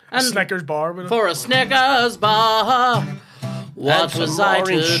and Snickers bar. With for a Snickers bar. What And was some I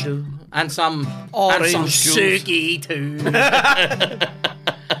orange. to do? And some Orange Suki too.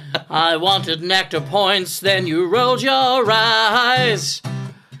 I wanted nectar points, then you rolled your eyes.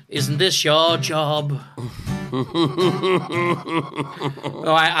 Isn't this your job? No,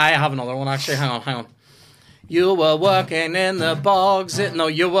 I have another one actually. Hang on. You were working in the bogs.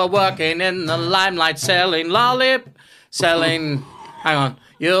 You were working in the limelight selling hang on.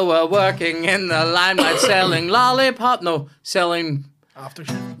 You were working in the limelight selling lollipop. No, selling.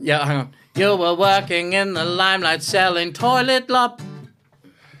 Aftershave. Yeah, hang on. You were working in the limelight selling toilet lobsters.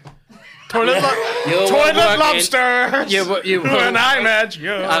 Toilet lobsters. You were When I met you.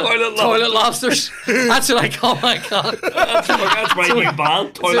 Toilet lobsters. That's what I call my god. That's my new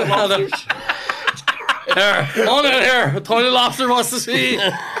band, Toilet Lobsters. Here, on it here. A toilet lobster wants to see.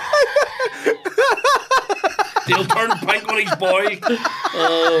 They'll turn pink on his boy.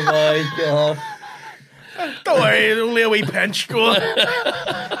 Oh my god. Don't worry, only a wee pinch going.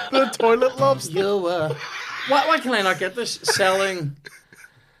 The toilet lobster. You were. Why can I not get this? Selling.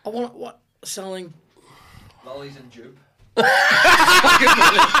 I want what? Selling. Lollies and Jupe.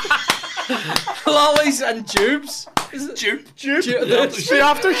 Lollies and tubes. Is it Jupe. The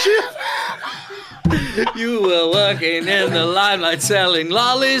aftershave. You were working in the limelight selling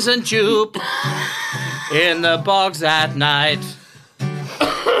lollies and jupe in the bogs at night.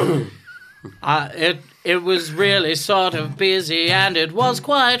 It was really sort of busy and it was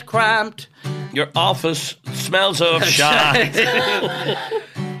quite cramped. Your office smells of shite.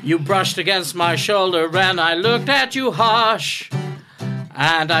 You brushed against my shoulder and I looked at you harsh.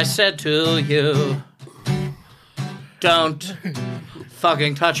 And I said to you, don't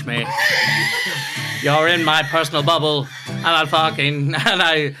fucking touch me. You're in my personal bubble and I'll fucking and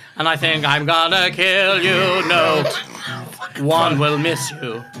I think I'm gonna kill you. No, one will miss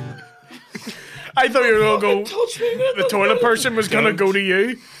you. I thought you were going to go. The toilet person was going to go to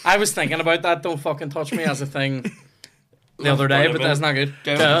you. I was thinking about that. Don't fucking touch me as a thing the other day, but that's not good.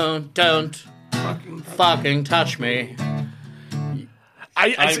 Don't fucking touch me.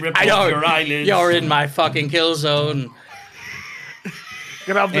 I rip off your eyelids. You're in my fucking kill zone.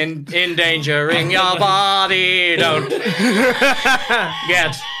 Endangering your body. Don't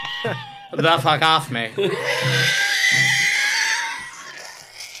get the fuck off me.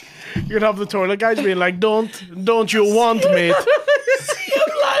 You'd have the toilet guys being like, don't you want, mate? See him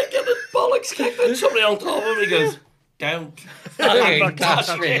lying getting his bollocks kicked and somebody on top of him, he goes, don't. Fucking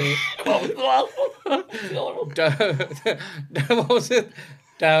touch me. What was the last one? The other one. What was it?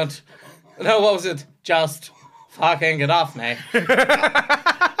 Don't. No, what was it? Just fucking get off me. Get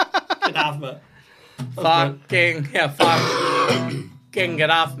off me. Fucking get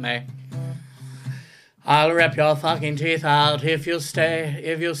off me. I'll rip your fucking teeth out if you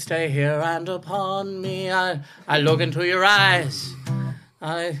stay here and upon me. I look into your eyes.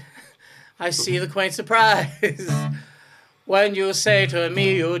 I see the quaint surprise. When you say to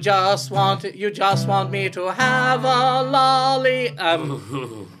me you just want me to have a lolly. I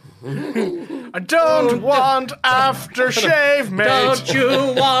don't want aftershave, mate. Don't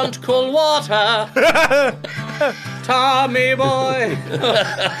you want cool water? Tommy boy.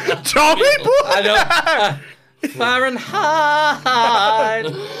 Tommy boy? I know. Fahrenheit.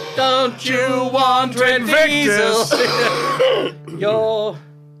 Don't you want red diesel? Yo.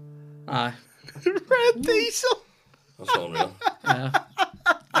 Red diesel. That's unreal. Yeah.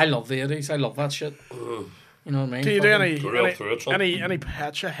 I love the 80s. I love that shit. You know what I mean? Do you do any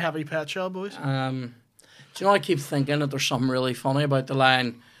heavy pet shop, boys? Do you know, I keep thinking that there's something really funny about the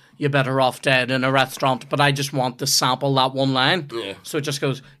line, "You're better off dead in a restaurant," but I just want to sample that one line. Yeah. So it just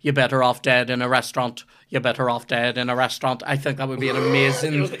goes, "You're better off dead in a restaurant. You're better off dead in a restaurant." I think that would be an It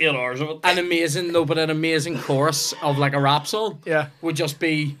amazing, was 8 hours of it. an amazing chorus of like a rap song. Yeah. Would just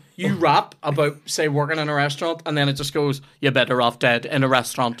be, You rap about, say, working in a restaurant, and then it just goes, "You're better off dead in a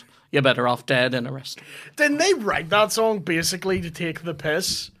restaurant. You're better off dead in a restaurant." Didn't they write that song basically to take the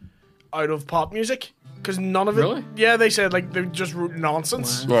piss out of pop music? Because none of it. Really? Yeah, they said like they just wrote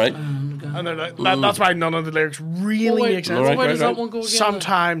nonsense, Right. and they're like, that's why none of the lyrics really make sense. Right, Where right, does right. that one go again?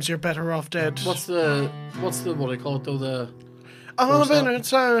 Sometimes you're better off dead. What's the what do they call it though? The All of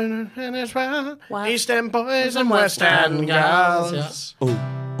it's in Israel, East End boys and West End girls.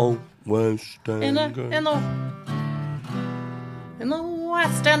 Oh, West End. in the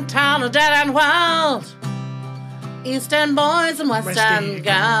West End town of dead end world, East End boys and West End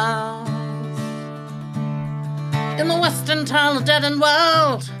girls. In the West End town of dead end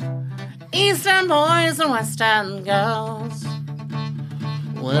world, East End boys and West End girls.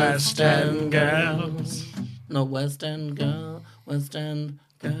 West End girls. No, West End girl, West End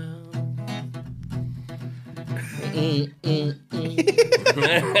girl.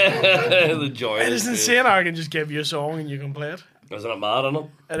 The joy. It is insane how I can just give you a song and you can play it. Isn't it mad, isn't it?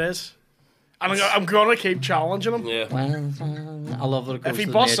 It is. And I'm gonna keep challenging him. Yeah. I love that it goes If he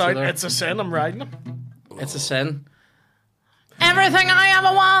to the busts nature out, there. it's a sin. I'm riding him. It's a sin. Everything I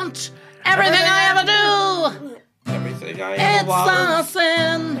ever want, everything I ever do, Everything I it's a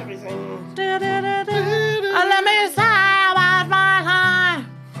sin. Let me say about my life.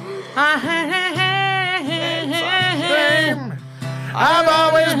 I've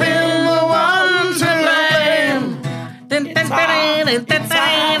always been the one to blame.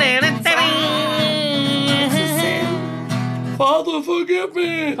 Father, forgive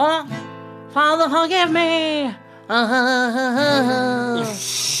me. Father, forgive me.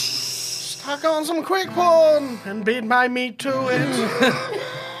 Stuck on some quick porn and beat my meat to it.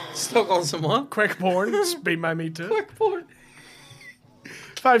 Stuck on some what? Quick porn, just beat my meat to it. Quick porn.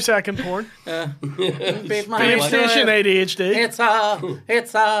 5-second porn. Beat my Beat meat to station it. ADHD.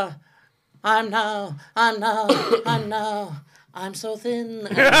 It's a. I'm so thin.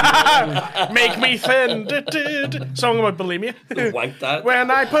 Make me thin. Song about bulimia. Wank that. When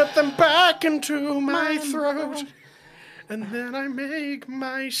I put them back into my throat, and then I make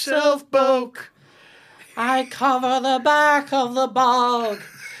myself bulk. I cover the back of the bog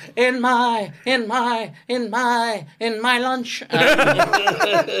in my lunch.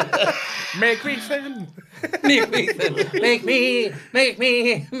 Make me thin. Make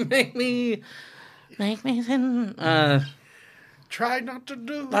me thin. Try not to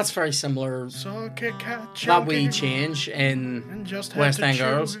do. That's very similar. Suck a cat. That wee change in And just had West to End chew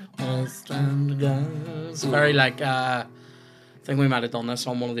Girls. it. West End Girls. Very like, I think we might have done this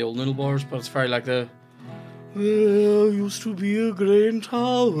on one of the old noodle bars, but it's very like the. There used to be a great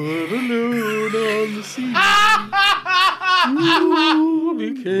tower alone on the sea. You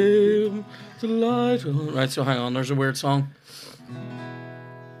became the light on. Right, so hang on, there's a weird song.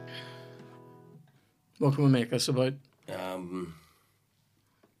 What can we make this about?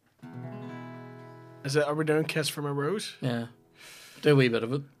 Is it? Are we doing "Kiss from a Rose"? Yeah. Do a wee bit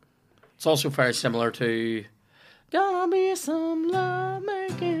of it. It's also very similar to Gonna be some love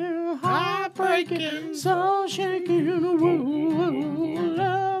making, heartbreaking, soul shaking,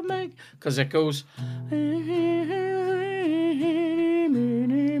 love make. Because it goes.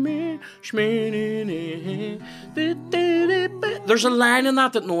 There's a line in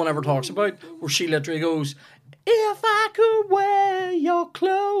that no one ever talks about where she literally goes, "If I could wear your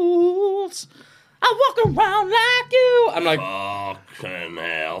clothes, I'd walk around like you." I'm like, Fucking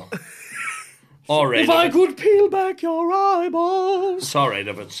hell. Alright. if I could peel back your eyeballs. It's alright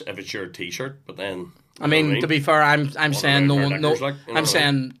if it's your t-shirt, but then. I mean, to be fair, I'm saying no one. No, like, you know I'm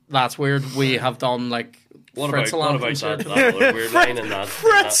saying that's weird. We have done like What about Fritzel anthems that, here. that weird line in that?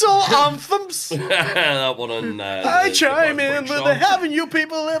 Fritzel anthems. That one on. I chime in with the "Haven't you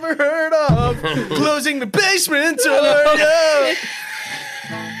people ever heard of closing the basement door?" Yeah.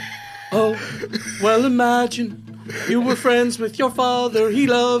 Oh, well, imagine you were friends with your father. He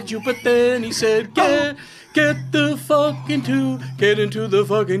loved you, but then he said, get the get into the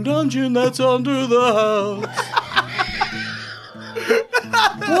fucking dungeon that's under the house.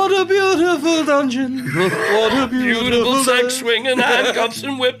 What a beautiful dungeon. What a Beautiful sex dungeon. swinging, handcuffs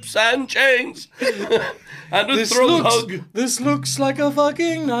and whips and chains. And a throat hug. This looks like a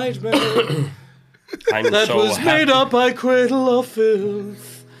fucking nightmare I'm that so was happy. made up by Cradle of Filth.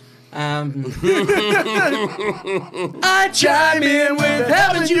 I chime in with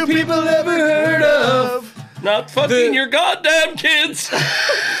 "Haven't you people ever heard of?" Not fucking your goddamn kids.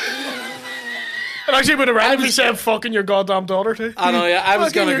 And actually, would have rather said "fucking your goddamn daughter" too. I know, yeah, I was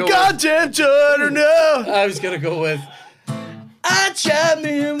Fucking gonna your go. goddamn daughter, no. I was gonna go with I chime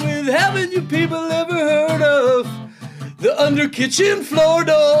in with "Haven't you people ever heard of?" The under kitchen floor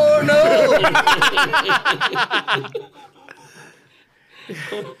door, no.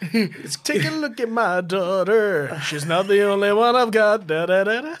 Take a look at my daughter. She's not the only one I've got. Da, da,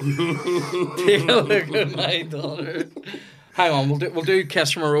 da, da. Take a look at my daughter. Hang on, we'll do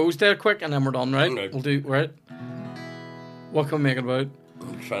Kiss from a Rose there quick, and then we're done, right? Right. We'll do right. What can we make it about?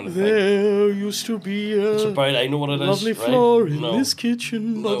 I'm trying to think. There used to be It's a about, I know what it is. lovely right? floor in No. this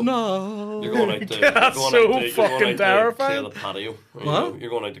kitchen, but now You're going out to, That's you're going so out to, fucking you're going out terrifying. to clear the patio. What? You're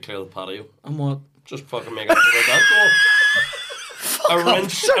going out to clear the patio. And what? Just fucking make it about that. A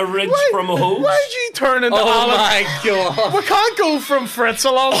rinse from a hose. Why did you turn into Oh Alan? my god! We can't go from Fritz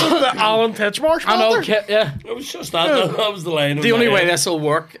Alonso to Alan Titchmarsh. I know, yeah. It was just that. That was the line. The only way this will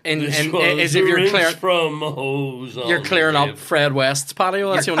work is if you're clearing. From a hose. You're clearing up Fred West's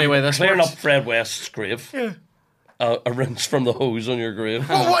patio. That's the only way this clearing works. up Fred West's grave. Yeah. A rinse from the hose on your grave.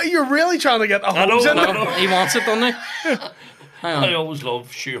 Well, what, you're really trying to get a I know, hose in I there? know. He wants it, doesn't he? Hang I on. always love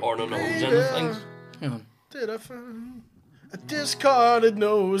shoehorning the hose into things. Hang on. Did I find a discarded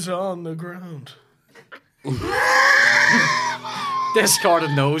nose on the ground?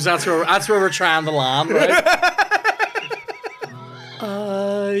 Discarded nose. That's where we're trying to land, right?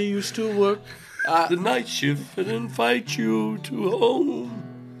 I used to work. The night shift and invite you to home.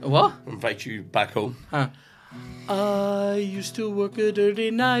 What? Invite you back home. I used to work a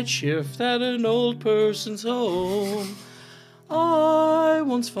dirty night shift at an old person's home. I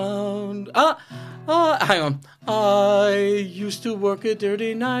once found. Hang on. I used to work a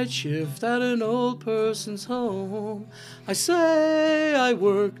dirty night shift at an old person's home. I say I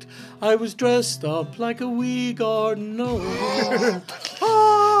worked. I was dressed up like a wee garden gnome.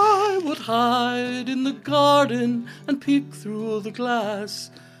 I would hide in the garden and peek through the glass.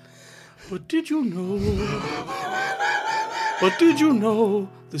 But did you know? But did you know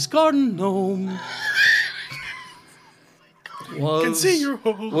this garden gnome was Can see your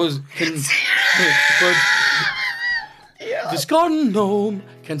hole. This garden gnome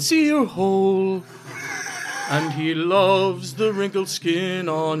can see your hole, and he loves the wrinkled skin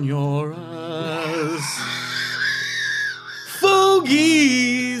on your ass.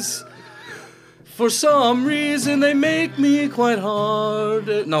 Fogies, for some reason they make me quite hard.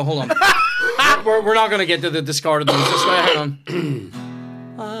 No, hold on. We're not going to get to the discarded ones this way. Hang on.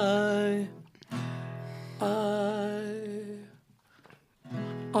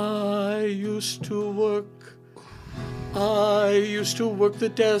 I used to work. I used to work the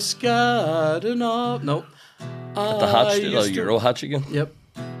desk at an no. At the hatch, the Euro hatch again. Yep.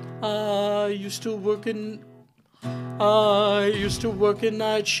 I used to work in. I used to work a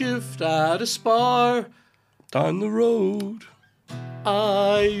night shift at a spar. Down the road.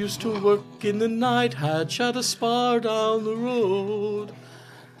 I used to work in the night hatch at a spar down the road.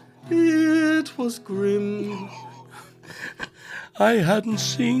 It was grim. I hadn't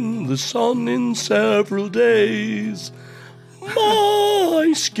seen the sun in several days.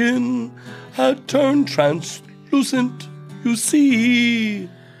 My skin had turned translucent, you see.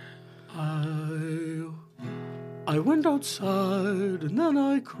 I went outside and then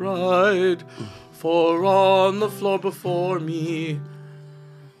I cried, for on the floor before me,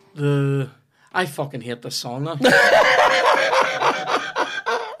 I fucking hate this song now.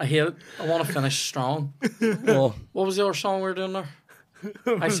 I hate it. I want to finish strong. Oh. What was the other song we were doing there?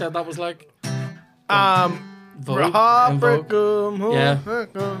 I said that was like Vogue. In Vogue. Yeah.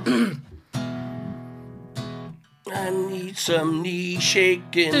 I need some knee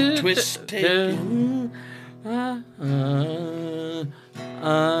shaking, twist taking.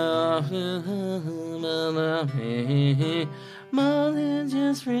 More than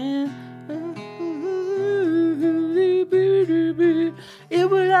just friends. It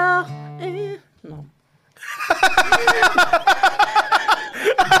would all. No.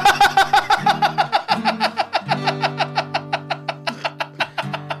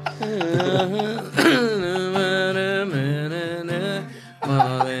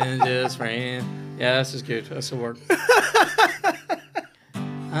 More than just friends. Yeah, this is good. This will work.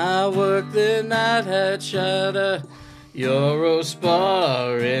 I work the night hatch at a Euro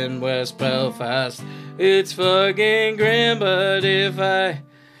Spar in West Belfast. It's fucking grim, but if I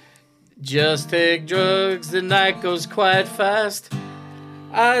just take drugs, the night goes quite fast.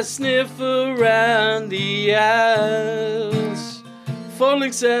 I sniff around the aisles for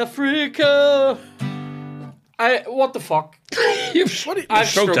Lynx Africa. What the fuck? I've stroked.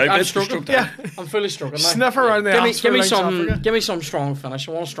 Yeah. I'm fully stroking. Sniff around the ass for Lynx Africa. Give me some strong finish.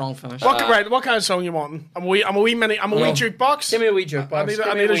 I want a strong finish. Right, what kind of song you wanting? I'm a wee jukebox. Give me a wee jukebox.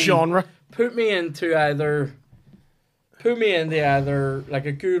 I need a genre. Put me into either like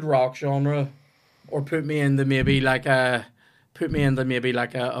a good rock genre, or put me into maybe like a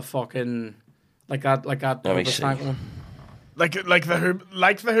fucking like that Let me see. Hoobastank one. Like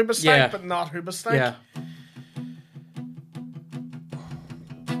the Hoobastank, Yeah. but not Hoobastank. Yeah.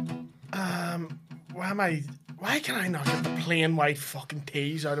 Why can I not get the plain white fucking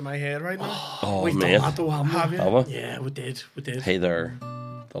T's out of my head right now? Oh, We've mate. done that though, haven't Have we? you? Have we? Yeah, we did. Hey there,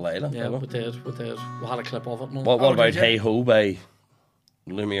 Delilah. Yeah, have we? we did. We had a clip of it. No? What Oh, about did you? Hey Ho by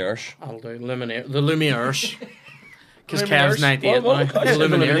Lumiere? I'll do the Lumières. Because Lumières? Kev's 98 What? now. I The said the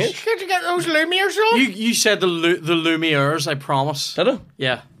Lumières. Lumières. Can't you get those Lumières on? You said the Lumières, I promise. Did it?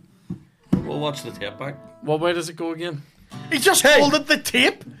 Yeah. We'll watch the tape back. What way does it go again? He just folded the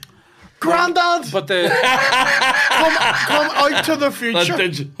tape. Grandad, But the come out to the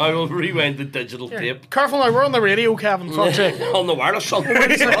future. I will rewind the digital tape. Careful now, we're on the radio, Kevin. Fuck's sake. On the wireless, on the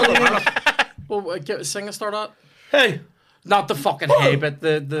wireless. well, sing a start out. Hey. Not the fucking hey, but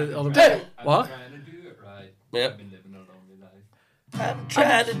the other. Hey. What? Trying to do it right. Yeah. I've been living a lonely life. I'm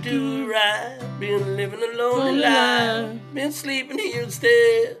trying to do right, been living a lonely life, been sleeping here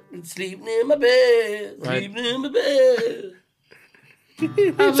instead, been sleeping in my bed, Right. sleeping in my bed.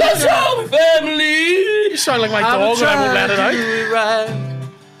 That's our family. You sound like my dog and I won't let it out. Do it right,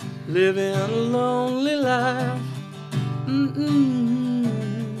 living a lonely life.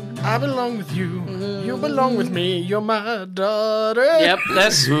 I belong with you. You belong with me. You're my daughter. Yep,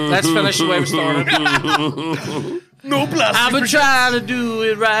 let's finish the way we started. No plastic. I've been trying to do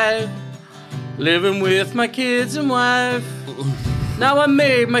it right, living with my kids and wife. Now I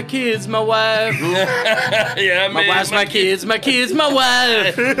made my kids my wife. Yeah, My wife's my kids my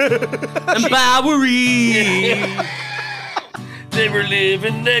wife. And Bowery. They were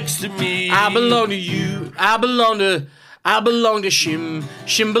living next to me. I belong to you. I belong to Shim.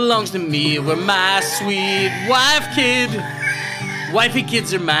 Shim belongs to me. We're my sweet wifey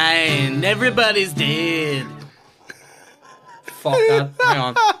kids are mine. Everybody's dead. Fuck that. Hang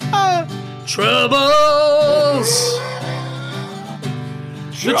on. Troubles.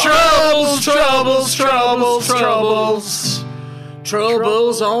 The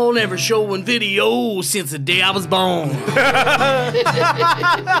troubles on every show and video since the day I was born.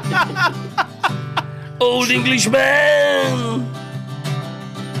 Old English man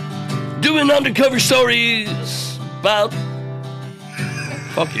doing undercover stories about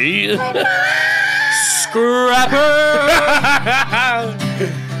fuck you.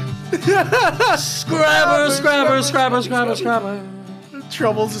 Scrapper. Scrapper.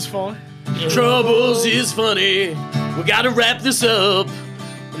 Troubles is fun. Troubles is funny. We gotta wrap this up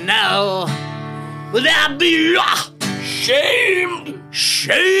now. Without be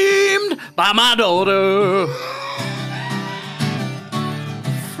shamed by my daughter.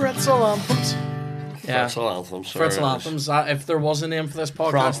 Fretzel anthems. Yeah. Fretzel anthem. Sorry. Fretzel anthems. If there was a name for this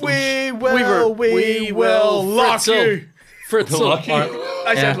podcast, We will lock you. Fritzel. Lock you.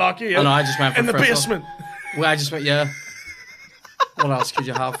 I said lock you. Oh, no, I just went for in the Fritzel. basement. Well, I just went, yeah. What else could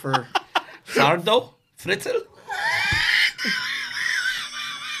you have for? Sardo? Fritzel?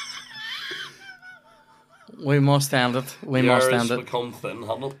 We must end it. We must Yours end it. become thin,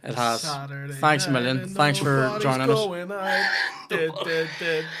 hasn't it? It has. Saturday Thanks a night million. and Thanks for nobody's joining us. going out.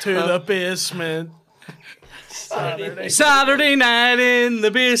 To the basement. Saturday night in the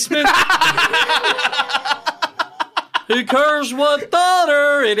basement. Who cares what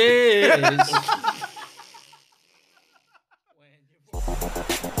daughter it is?